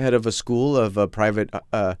the head of a school, of a private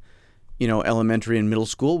elementary and middle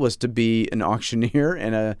school, was to be an auctioneer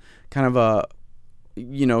and a kind of a,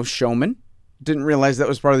 showman. Didn't realize that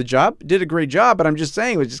was part of the job. Did a great job, but I'm just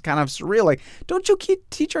saying it was just kind of surreal. Like, don't you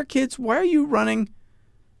teach our kids? Why are you running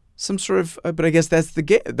some sort of? But I guess that's the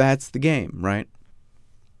game. That's the game, right?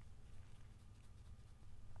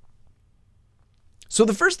 So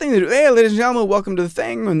the first thing they do, hey, ladies and gentlemen, welcome to the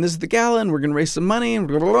thing, and this is the gala, and we're going to raise some money, and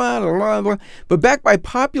blah, blah, blah, blah, blah. But backed by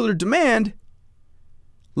popular demand,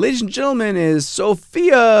 ladies and gentlemen, is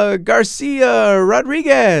Sofia Garcia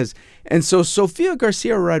Rodriguez. And so Sofia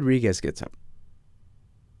Garcia Rodriguez gets up.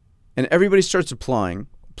 And everybody starts applauding.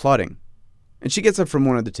 And she gets up from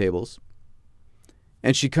one of the tables.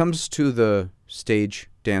 And she comes to the stage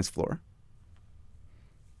dance floor.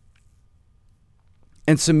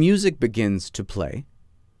 And some music begins to play.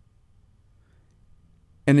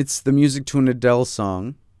 And it's the music to an Adele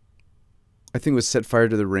song. I think it was Set Fire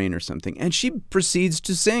to the Rain or something. And she proceeds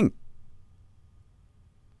to sing.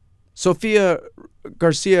 Sofia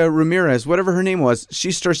Garcia Ramirez, whatever her name was,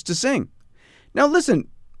 she starts to sing. Now listen,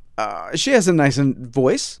 she has a nice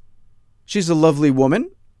voice. She's a lovely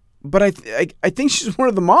woman. But I think she's one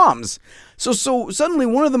of the moms. So suddenly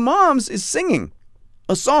one of the moms is singing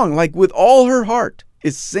a song, like with all her heart,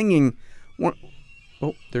 is singing.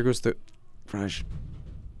 Oh, there goes the garage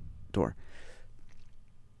door.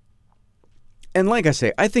 And like I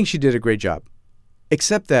say, I think she did a great job.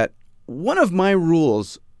 Except that one of my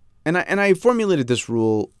rules, and I formulated this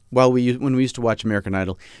rule when we used to watch American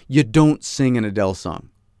Idol, you don't sing an Adele song.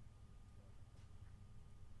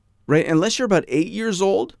 Right? Unless you're about 8 years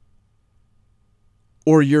old,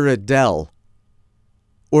 or you're Adele,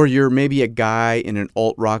 or you're maybe a guy in an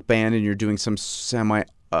alt-rock band and you're doing some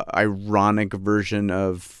semi-ironic version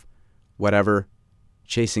of whatever,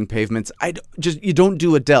 Chasing Pavements. You don't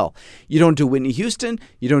do Adele. You don't do Whitney Houston.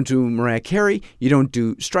 You don't do Mariah Carey. You don't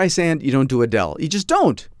do Streisand. You don't do Adele. You just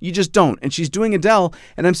don't. You just don't. And she's doing Adele,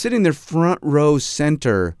 and I'm sitting there front row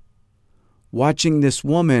center watching this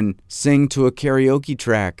woman sing to a karaoke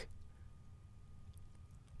track.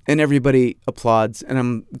 And everybody applauds, and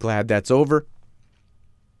I'm glad that's over.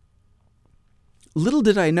 Little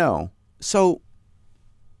did I know. So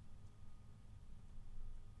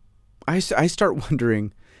I start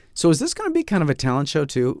wondering, so is this going to be kind of a talent show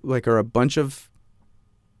too? Like, are a bunch of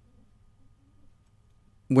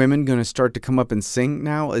women going to start to come up and sing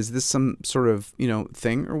now? Is this some sort of,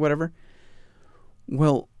 thing or whatever?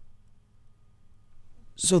 Well,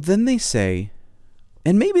 so then they say,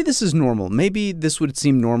 and maybe this is normal. Maybe this would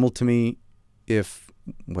seem normal to me if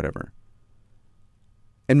whatever.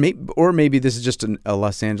 And maybe this is just a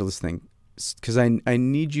Los Angeles thing, because I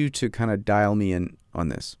need you to kind of dial me in on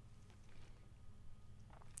this.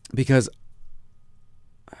 Because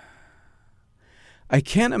I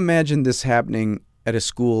can't imagine this happening at a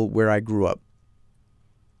school where I grew up.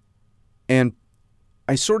 And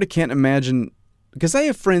I sort of can't imagine, because I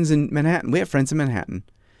have friends in Manhattan. We have friends in Manhattan.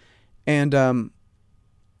 And I'm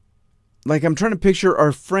trying to picture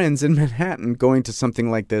our friends in Manhattan going to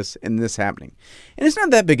something like this and this happening. And it's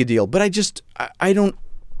not that big a deal, but I don't,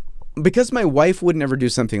 because my wife would never do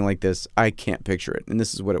something like this, I can't picture it. And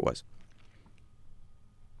this is what it was.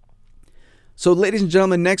 So, ladies and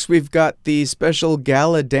gentlemen, next we've got the special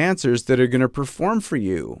gala dancers that are going to perform for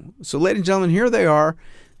you. So, ladies and gentlemen, here they are,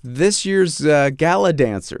 this year's gala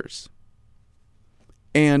dancers.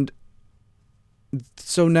 And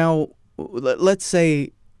so now, let's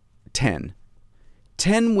say 10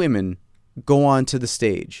 women go onto the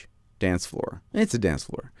stage, dance floor. It's a dance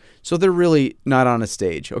floor. So they're really not on a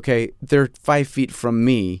stage, okay? They're 5 feet from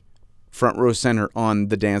me, front row center on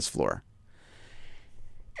the dance floor.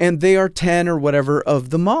 And they are 10 or whatever of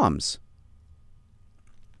the moms.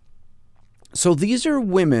 So these are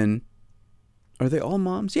women. Are they all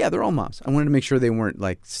moms? Yeah, they're all moms. I wanted to make sure they weren't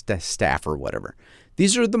like staff or whatever.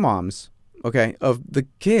 These are the moms, okay, of the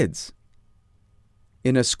kids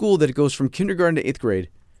in a school that goes from kindergarten to 8th grade.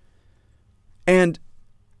 And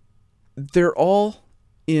they're all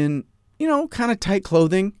in, kind of tight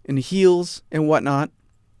clothing and heels and whatnot.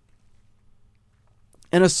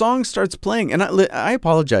 And a song starts playing. And I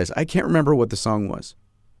apologize. I can't remember what the song was.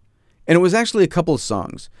 And it was actually a couple of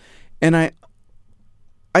songs. And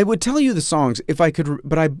I would tell you the songs if I could,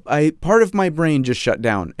 but I part of my brain just shut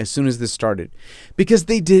down as soon as this started. Because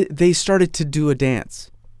they started to do a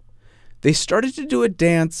dance. They started to do a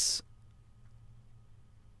dance.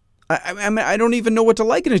 I don't even know what to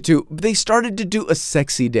liken it to. They started to do a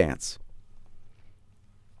sexy dance.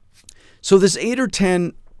 So this 8 or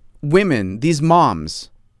 10 women, these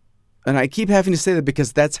moms, and I keep having to say that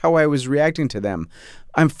because that's how I was reacting to them.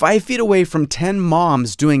 I'm 5 feet away from 10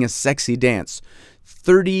 moms doing a sexy dance.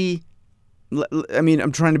 30,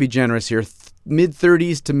 I'm trying to be generous here,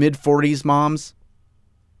 mid-30s to mid-40s moms.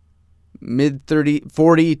 Mid-30,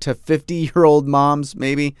 40 to 50-year-old moms,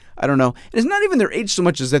 maybe. I don't know. And it's not even their age so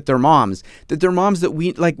much as that they're moms. That they're moms that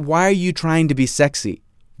we, like, why are you trying to be sexy?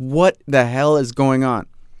 What the hell is going on?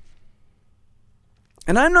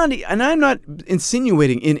 And I'm not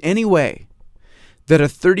insinuating in any way that a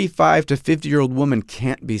 35 to 50-year-old woman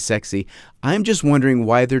can't be sexy. I'm just wondering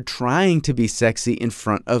why they're trying to be sexy in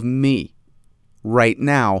front of me right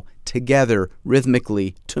now, together,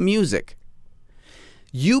 rhythmically, to music.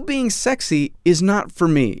 You being sexy is not for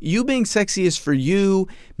me. You being sexy is for you,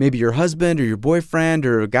 maybe your husband or your boyfriend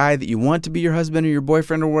or a guy that you want to be your husband or your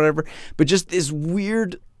boyfriend or whatever. But just this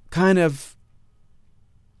weird kind of,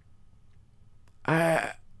 is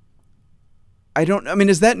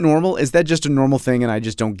that normal? Is that just a normal thing and I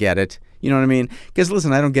just don't get it? You know what I mean? Because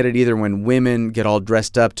listen, I don't get it either when women get all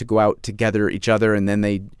dressed up to go out together each other and then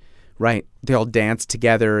they all dance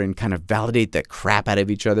together and kind of validate the crap out of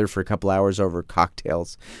each other for a couple hours over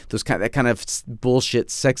cocktails. That kind of bullshit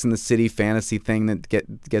Sex in the City fantasy thing that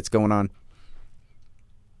gets going on.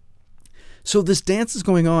 So this dance is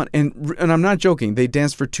going on, and I'm not joking. They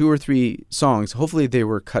danced for 2 or 3 songs. Hopefully they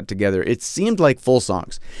were cut together. It seemed like full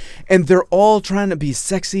songs. And they're all trying to be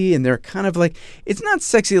sexy, and they're kind of like, it's not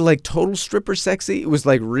sexy like total stripper sexy. It was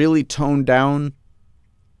like really toned down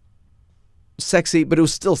sexy, but it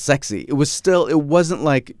was still sexy. It wasn't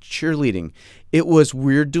like cheerleading. It was,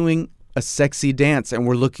 we're doing a sexy dance, and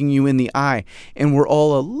we're looking you in the eye, and we're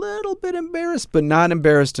all a little bit embarrassed, but not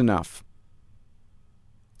embarrassed enough.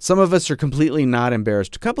 Some of us are completely not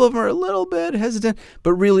embarrassed. A couple of them are a little bit hesitant,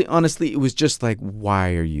 but really, honestly, it was just like,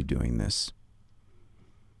 why are you doing this?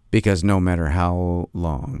 Because no matter how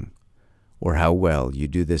long or how well you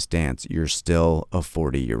do this dance, you're still a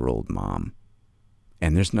 40-year-old mom.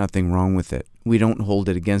 And there's nothing wrong with it. We don't hold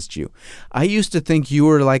it against you. I used to think you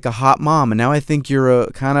were like a hot mom, and now I think you're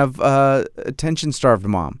a kind of attention-starved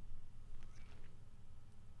mom.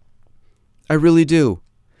 I really do.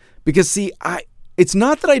 Because, see, it's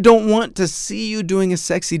not that I don't want to see you doing a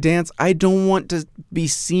sexy dance. I don't want to be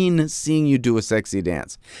seen seeing you do a sexy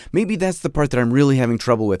dance. Maybe that's the part that I'm really having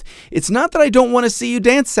trouble with. It's not that I don't want to see you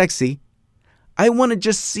dance sexy. I want to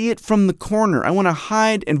just see it from the corner. I want to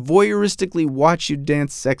hide and voyeuristically watch you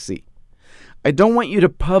dance sexy. I don't want you to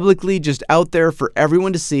publicly, just out there for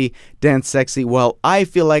everyone to see, dance sexy while I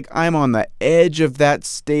feel like I'm on the edge of that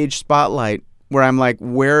stage spotlight where I'm like,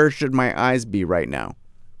 where should my eyes be right now?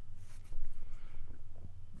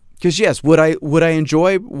 Because yes, would I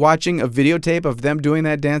enjoy watching a videotape of them doing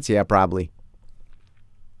that dance? Yeah, probably.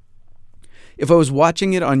 If I was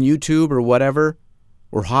watching it on YouTube or whatever,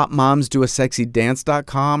 or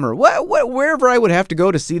hotmomsdoasexydance.com or wherever I would have to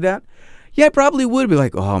go to see that, yeah, I probably would be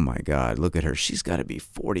like, oh my God, look at her. She's got to be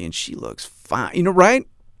 40 and she looks fine. You know, right?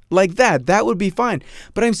 Like that. That would be fine.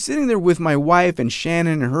 But I'm sitting there with my wife and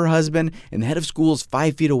Shannon and her husband, and the head of school is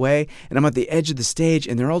 5 feet away, and I'm at the edge of the stage,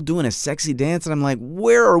 and they're all doing a sexy dance, and I'm like,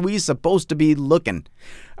 where are we supposed to be looking?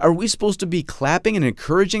 Are we supposed to be clapping and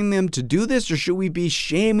encouraging them to do this, or should we be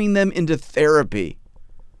shaming them into therapy?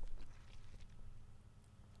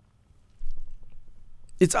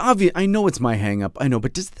 It's obvious. I know it's my hang-up. I know,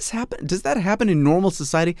 but does this happen? Does that happen in normal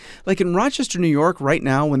society? Like in Rochester, New York, right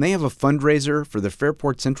now, when they have a fundraiser for the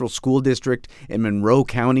Fairport Central School District in Monroe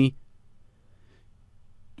County?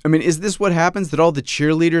 I mean, is this what happens? That all the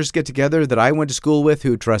cheerleaders get together that I went to school with,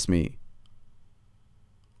 who, trust me,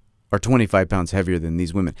 are 25 pounds heavier than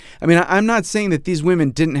these women. I mean, I'm not saying that these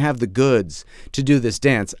women didn't have the goods to do this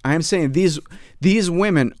dance. I'm saying these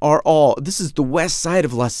women are all, this is the west side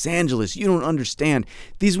of Los Angeles. You don't understand.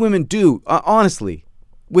 These women do, honestly,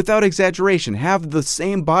 without exaggeration, have the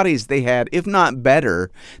same bodies they had, if not better,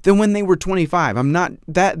 than when they were 25. I'm not,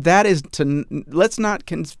 that is to, let's not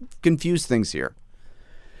confuse things here.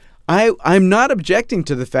 I'm not objecting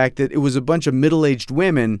to the fact that it was a bunch of middle-aged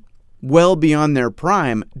women well beyond their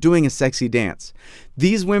prime doing a sexy dance.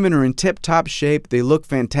 These women are in tip-top shape. They look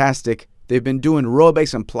fantastic. They've been doing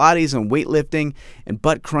aerobics and Pilates and weightlifting and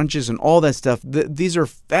butt crunches and all that stuff. These are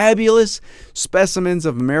fabulous specimens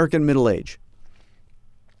of American middle age.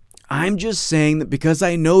 I'm just saying that because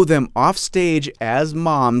I know them off stage as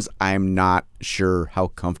moms, I'm not sure how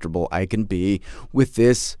comfortable I can be with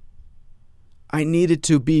this. I need it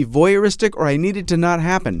to be voyeuristic, or I need it to not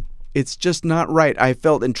happen. It's just not right. I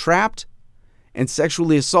felt entrapped and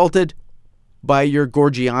sexually assaulted by your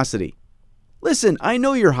gorgiosity. Listen, I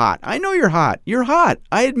know you're hot. I know you're hot. You're hot.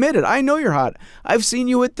 I admit it. I know you're hot. I've seen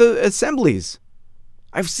you at the assemblies.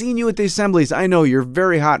 I know you're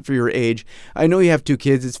very hot for your age. I know you have 2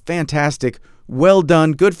 kids. It's fantastic. Well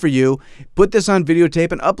done. Good for you. Put this on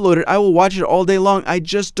videotape and upload it. I will watch it all day long. I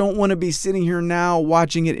just don't want to be sitting here now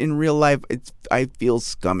watching it in real life. I feel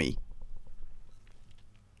scummy.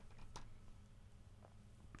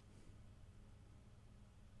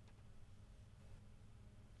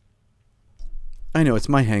 I know, it's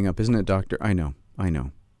my hang-up, isn't it, Doctor? I know.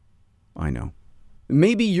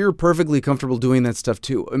 Maybe you're perfectly comfortable doing that stuff,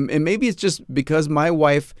 too. And maybe it's just because my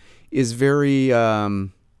wife is very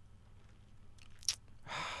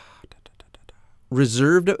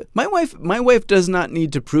reserved. My wife does not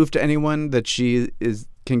need to prove to anyone that she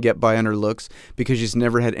can get by on her looks, because she's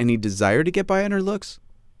never had any desire to get by on her looks.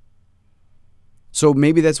 So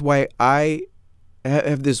maybe that's why I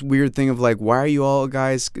have this weird thing of like, why are you all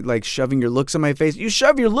guys like shoving your looks in my face? You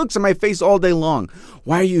shove your looks in my face all day long.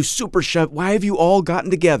 Why are you super shoved? Why have you all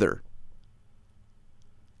gotten together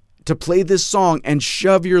to play this song and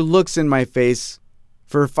shove your looks in my face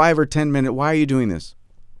for 5 or 10 minutes? Why are you doing this?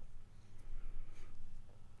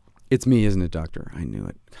 It's me, isn't it, Doctor? I knew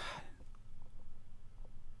it.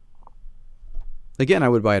 God. Again, I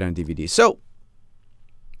would buy it on DVD.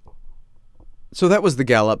 So that was the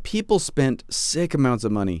gala. People spent sick amounts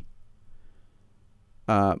of money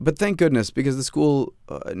But thank goodness, because the school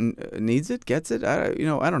needs it, gets it. I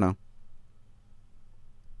don't know.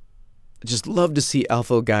 I just love to see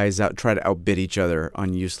alpha guys try to outbid each other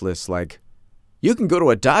on useless, like, you can go to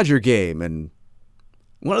a Dodger game and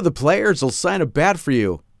one of the players will sign a bat for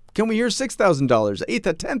you. Can we hear $6,000, $8,000,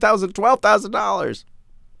 $10,000, $12,000?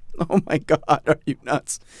 Oh my God, are you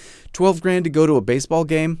nuts? $12,000 to go to a baseball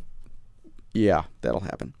game? Yeah, that'll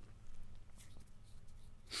happen.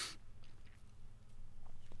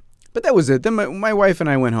 But that was it. Then my wife and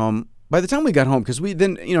I went home. By the time we got home, because we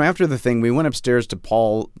then, after the thing, we went upstairs to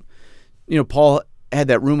Paul. Paul had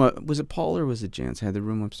that room. Was it Paul or was it Jance had the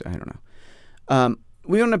room upstairs? I don't know.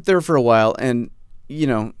 We went up there for a while and,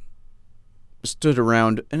 stood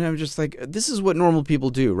around. And I was just like, this is what normal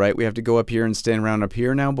people do, right? We have to go up here and stand around up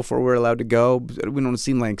here now before we're allowed to go. We don't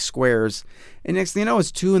seem like squares. And next thing you know,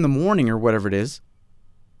 it's 2 a.m. or whatever it is.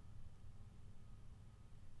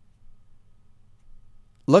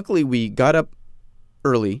 Luckily, we got up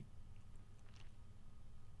early.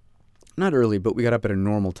 Not early, but we got up at a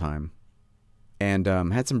normal time. And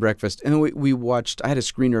had some breakfast. And then we watched, I had a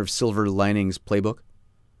screener of Silver Linings Playbook.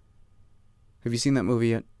 Have you seen that movie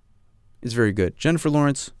yet? It's very good. Jennifer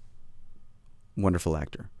Lawrence, wonderful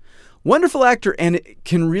actor. Wonderful actor, and it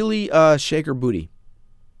can really shake her booty,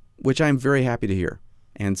 which I'm very happy to hear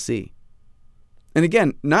and see. And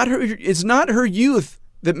again, it's not her youth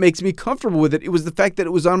that makes me comfortable with it. It was the fact that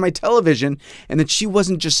it was on my television and that she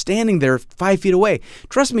wasn't just standing there 5 feet away.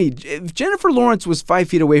 Trust me, if Jennifer Lawrence was 5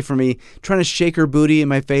 feet away from me trying to shake her booty in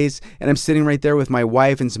my face and I'm sitting right there with my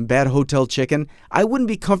wife and some bad hotel chicken, I wouldn't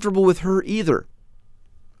be comfortable with her either.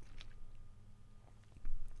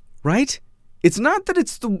 Right? It's not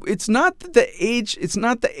the age,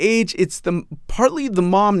 it's partly the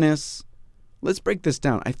momness. Let's break this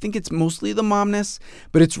down. I think it's mostly the momness,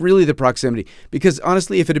 but it's really the proximity. Because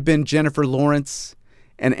honestly, if it had been Jennifer Lawrence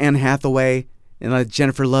and Anne Hathaway and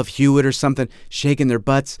Jennifer Love Hewitt or something shaking their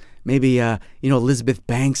butts, maybe Elizabeth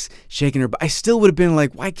Banks shaking her butt, I still would have been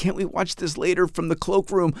like, why can't we watch this later from the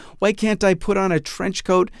cloakroom? Why can't I put on a trench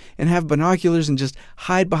coat and have binoculars and just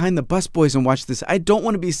hide behind the busboys and watch this? I don't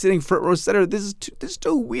want to be sitting front row center. This is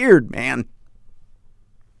too weird, man.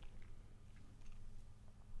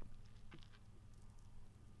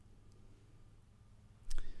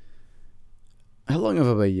 How long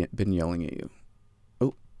have I been yelling at you?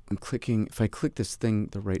 Oh, I'm clicking. If I click this thing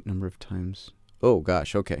the right number of times. Oh,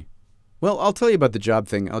 gosh. Okay. Well, I'll tell you about the job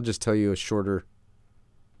thing. I'll just tell you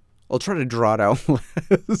I'll try to draw it out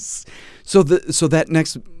less. So that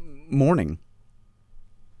next morning,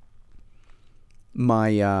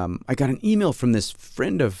 I got an email from this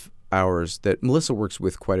friend of ours that Melissa works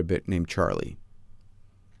with quite a bit named Charlie.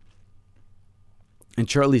 And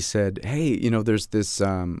Charlie said, hey, there's this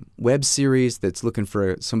web series that's looking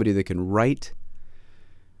for somebody that can write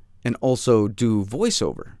and also do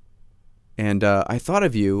voiceover. And I thought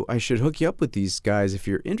of you. I should hook you up with these guys if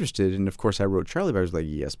you're interested. And, of course, I wrote Charlie, but I was like,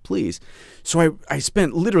 yes, please. So I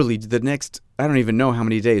spent literally the next, I don't even know how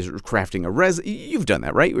many days crafting a resume. You've done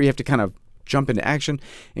that, right? Where you have to kind of jump into action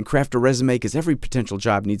and craft a resume because every potential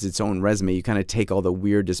job needs its own resume. You kind of take all the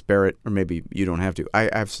weird, disparate, or maybe you don't have to.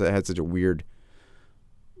 I've had such a weird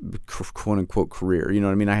quote-unquote career. You know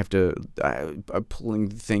what I mean? I'm pulling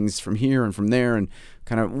things from here and from there and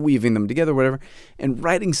kind of weaving them together, whatever, and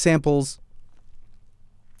writing samples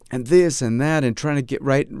and this and that and trying to get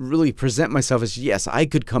right, really present myself as, yes, I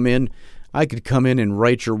could come in and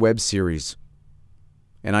write your web series.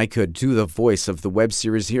 And I could do the voice of the web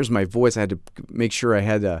series. Here's my voice. I had to make sure I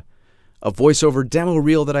had a voiceover demo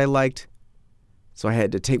reel that I liked. So I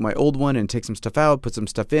had to take my old one and take some stuff out, put some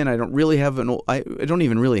stuff in. I don't really have I don't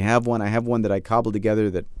even really have one. I have one that I cobbled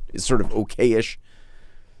together that is sort of okay-ish.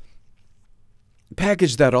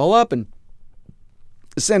 Package that all up and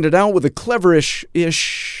send it out with a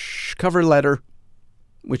cleverish-ish cover letter,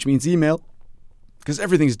 which means email, because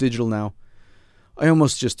everything's digital now. I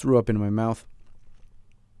almost just threw up in my mouth.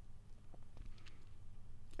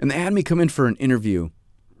 And they had me come in for an interview.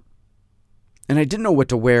 And I didn't know what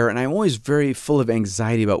to wear, and I'm always very full of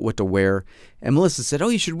anxiety about what to wear. And Melissa said, oh,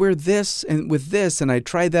 you should wear this and with this. And I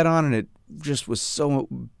tried that on, and it just was so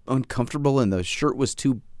uncomfortable, and the shirt was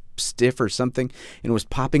too stiff or something, and it was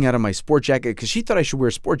popping out of my sport jacket because she thought I should wear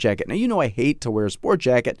a sport jacket. Now, I hate to wear a sport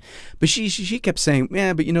jacket, but she kept saying,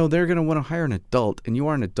 yeah, but they're going to want to hire an adult, and you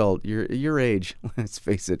are an adult. You're your age. Let's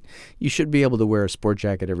face it. You should be able to wear a sport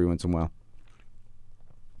jacket every once in a while.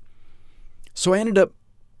 So I ended up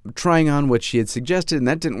trying on what she had suggested, and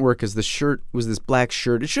that didn't work because the shirt was this black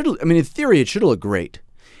shirt. In theory, it should have looked great.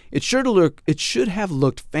 It should have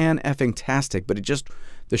looked fan-effing-tastic, but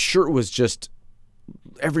the shirt was just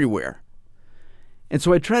everywhere. And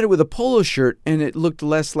so I tried it with a polo shirt, and it looked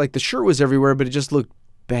less like the shirt was everywhere, but it just looked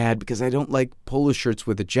bad because I don't like polo shirts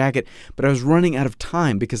with a jacket. But I was running out of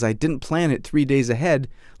time because I didn't plan it 3 days ahead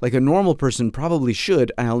like a normal person probably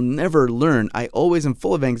should. I'll never learn. I always am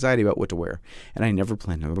full of anxiety about what to wear, and I never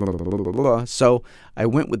planned. So I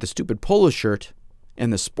went with the stupid polo shirt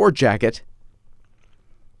and the sport jacket.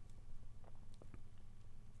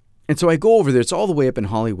 And so I go over there. It's all the way up in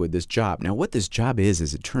Hollywood, this job. Now, what this job is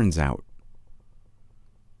it turns out,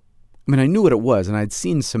 I mean, I knew what it was, and I'd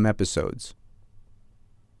seen some episodes.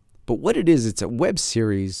 But what it is, it's a web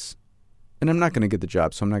series, and I'm not going to get the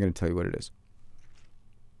job, so I'm not going to tell you what it is.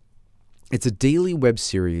 It's a daily web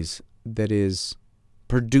series that is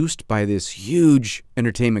produced by this huge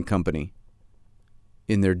entertainment company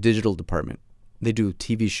in their digital department. They do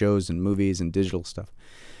TV shows and movies and digital stuff.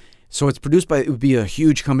 So it's produced by, it would be a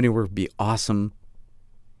huge company where it would be awesome.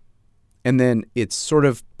 And then it's sort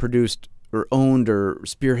of produced or owned or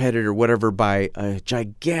spearheaded or whatever by a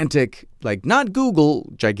gigantic, like not Google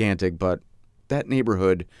gigantic, but that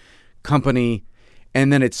neighborhood company.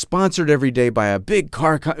 And then it's sponsored every day by a big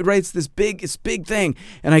car, right? It's this big thing.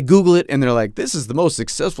 And I Google it, and they're like, this is the most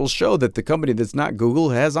successful show that the company that's not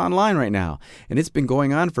Google has online right now. And it's been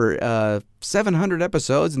going on for 700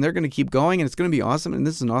 episodes, and they're going to keep going, and it's going to be awesome, and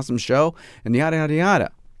this is an awesome show, and yada, yada,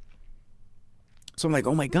 yada. So I'm like,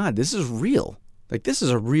 oh my God, this is real. Like, this is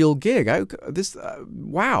a real gig.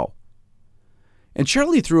 Wow. And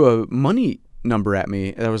Charlie threw a money number at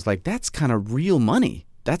me, and I was like, that's kind of real money.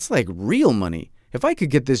 That's like real money. If I could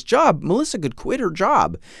get this job, Melissa could quit her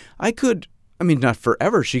job. I could, I mean, not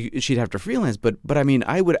forever. She'd have to freelance, but I mean,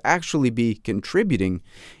 I would actually be contributing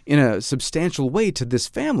in a substantial way to this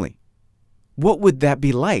family. What would that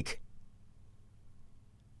be like?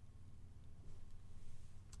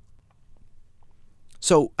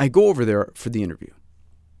 So I go over there for the interview,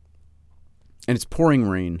 and it's pouring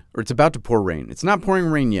rain, or it's about to pour rain. It's not pouring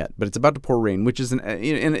rain yet, but it's about to pour rain, which is, and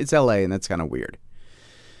it's LA, and that's kind of weird.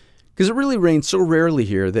 Because it really rains so rarely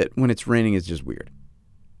here that when it's raining, it's just weird.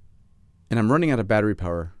 And I'm running out of battery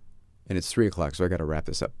power, and it's 3 o'clock, so I got to wrap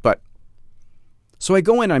this up. But so I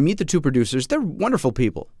go in, I meet the two producers. They're wonderful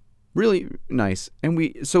people, really nice. And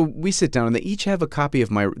we sit down, and they each have a copy of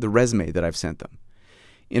the resume that I've sent them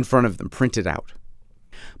in front of them, printed out.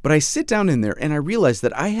 But I sit down in there, and I realize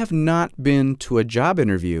that I have not been to a job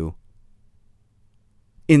interview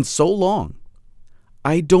in so long.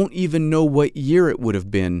 I don't even know what year it would have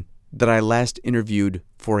been that I last interviewed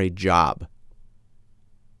for a job.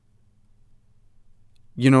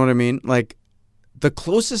 You know what I mean? Like, the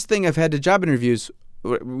closest thing I've had to job interviews,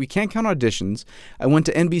 we can't count auditions. I went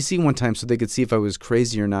to NBC one time so they could see if I was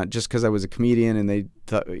crazy or not, just because I was a comedian, and they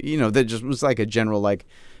thought, that just was like a general, like,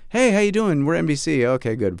 hey, how you doing? We're NBC.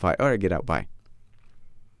 Okay, good. Bye. All right, get out. Bye.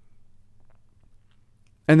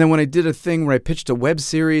 And then when I did a thing where I pitched a web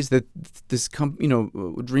series that this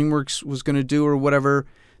DreamWorks was going to do or whatever,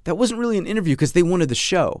 that wasn't really an interview because they wanted the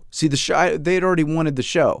show. See, the show, they had already wanted the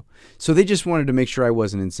show. So they just wanted to make sure I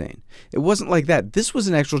wasn't insane. It wasn't like that. This was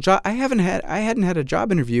an actual job. I hadn't had a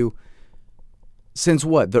job interview since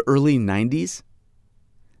what, the early 90s?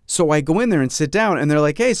 So I go in there and sit down, and they're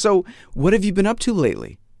like, hey, so what have you been up to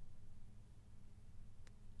lately?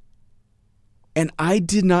 And I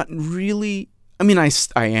did not really,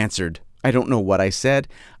 I answered. I don't know what I said.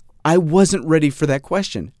 I wasn't ready for that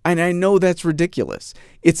question. And I know that's ridiculous.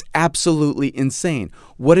 It's absolutely insane.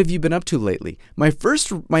 What have you been up to lately? My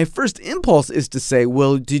first impulse is to say,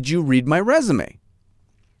 well, did you read my resume?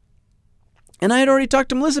 And I had already talked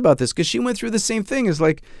to Melissa about this because she went through the same thing as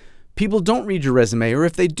like, people don't read your resume, or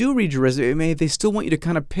if they do read your resume, they still want you to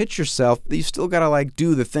kind of pitch yourself. You still got to like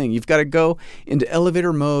do the thing. You've got to go into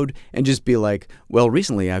elevator mode and just be like, well,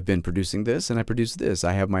 recently I've been producing this and I produced this.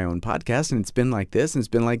 I have my own podcast and it's been like this and it's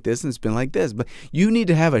been like this and it's been like this. But you need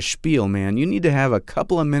to have a spiel, man. You need to have a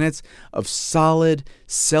couple of minutes of solid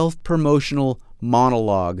self-promotional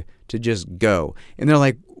monologue to just go. And they're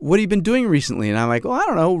like, what have you been doing recently? And I'm like, well, I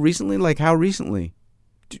don't know. Recently, like how recently?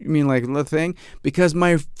 You mean like the thing? Because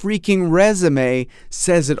my freaking resume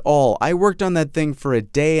says it all. I worked on that thing for a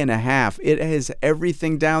day and a half. It has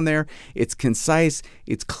everything down there. It's concise.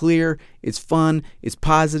 It's clear. It's fun. It's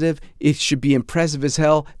positive. It should be impressive as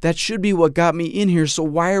hell. That should be what got me in here. So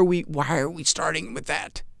why are we starting with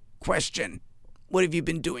that question? What have you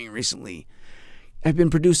been doing recently? I've been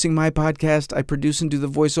producing my podcast. I produce and do the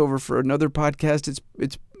voiceover for another podcast.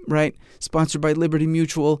 It's right, sponsored by Liberty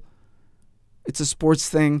Mutual. It's a sports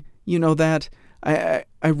thing. You know that. I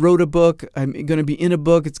wrote a book. I'm going to be in a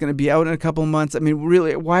book. It's going to be out in a couple of months. I mean,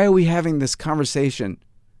 really, why are we having this conversation?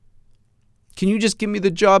 Can you just give me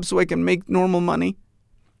the job so I can make normal money?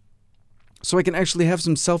 so I can actually have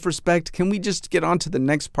some self-respect? Can we just get on to the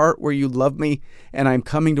next part where you love me and I'm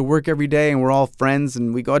coming to work every day and we're all friends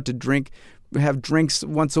and we go out to drink, have drinks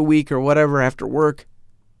once a week or whatever after work?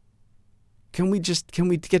 Can we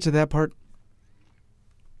get to that part?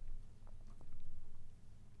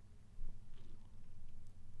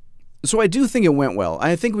 So I do think it went well.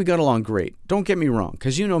 I think we got along great. Don't get me wrong,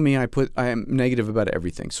 because you know me, I am negative about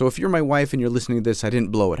everything. So if you're my wife and you're listening to this, I didn't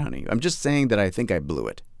blow it, honey. I'm just saying that I think I blew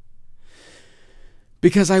it.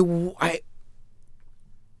 Because I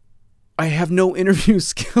have no interview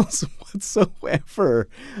skills whatsoever.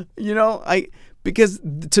 Because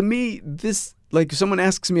to me, this, like, if someone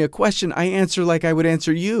asks me a question, I answer like I would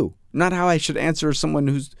answer you, not how I should answer someone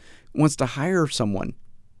who wants to hire someone.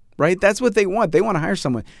 Right? That's what they want. They want to hire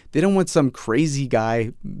someone. They don't want some crazy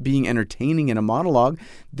guy being entertaining in a monologue.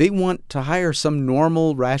 They want to hire some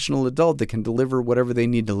normal, rational adult that can deliver whatever they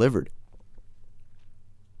need delivered.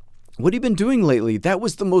 What have you been doing lately? That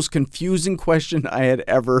was the most confusing question I had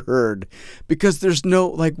ever heard, because there's no,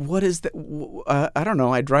 like, what is that? I don't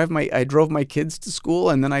know. I drove my kids to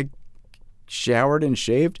school, and then I showered and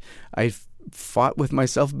shaved. I fought with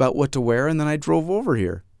myself about what to wear, and then I drove over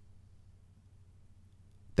here.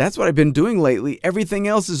 That's what I've been doing lately. Everything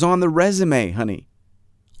else is on the resume, honey.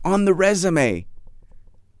 On the resume.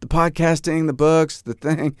 The podcasting, the books, the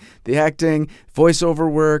thing, the acting, voiceover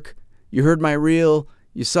work. You heard my reel.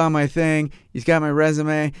 You saw my thing. You got my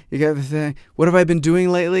resume. You got the thing. What have I been doing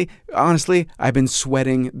lately? Honestly, I've been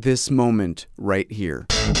sweating this moment right here.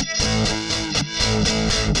 1, 2, 3.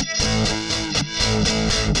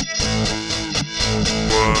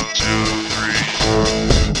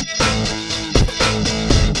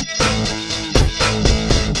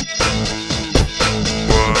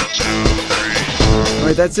 All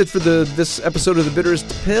right, that's it for this episode of The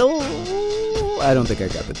Bitterest Pill. I don't think I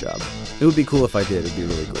got the job. It would be cool if I did. It'd be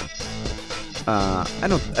really cool. I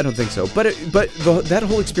don't think so. But that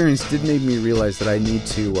whole experience did make me realize that I need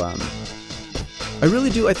to. I really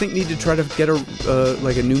do. I think need to try to get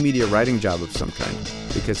a new media writing job of some kind,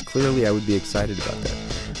 because clearly I would be excited about that.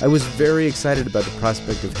 I was very excited about the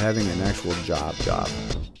prospect of having an actual job,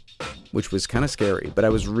 which was kind of scary. But I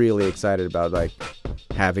was really excited about, like,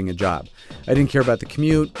 having a job. I didn't care about the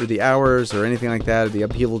commute or the hours or anything like that, or the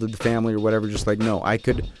upheaval to the family or whatever. Just like, no, I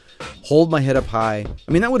could hold my head up high.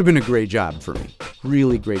 I mean, that would have been a great job for me.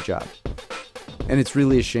 Really great job. And it's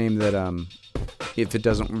really a shame that if it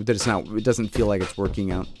doesn't feel like it's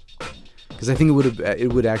working out. Because I think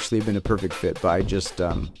it would actually have been a perfect fit. But I just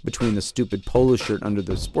between the stupid polo shirt under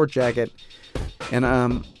the sport jacket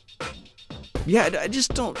and yeah, I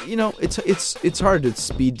just don't. It's hard to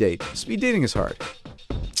speed date. Speed dating is hard.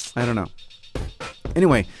 I don't know.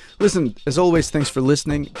 Anyway, listen, as always, thanks for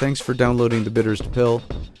listening. Thanks for downloading The Bitterest Pill.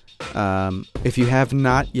 If you have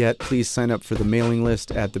not yet, please sign up for the mailing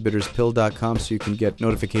list at thebitterestpill.com so you can get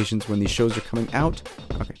notifications when these shows are coming out.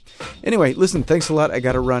 Okay. Anyway, listen, thanks a lot. I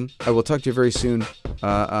gotta run. I will talk to you very soon.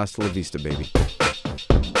 Hasta la vista, baby.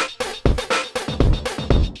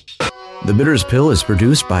 The Bitterest Pill is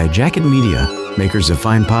produced by Jacket Media, makers of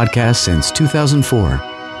fine podcasts since 2004.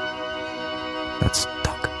 That's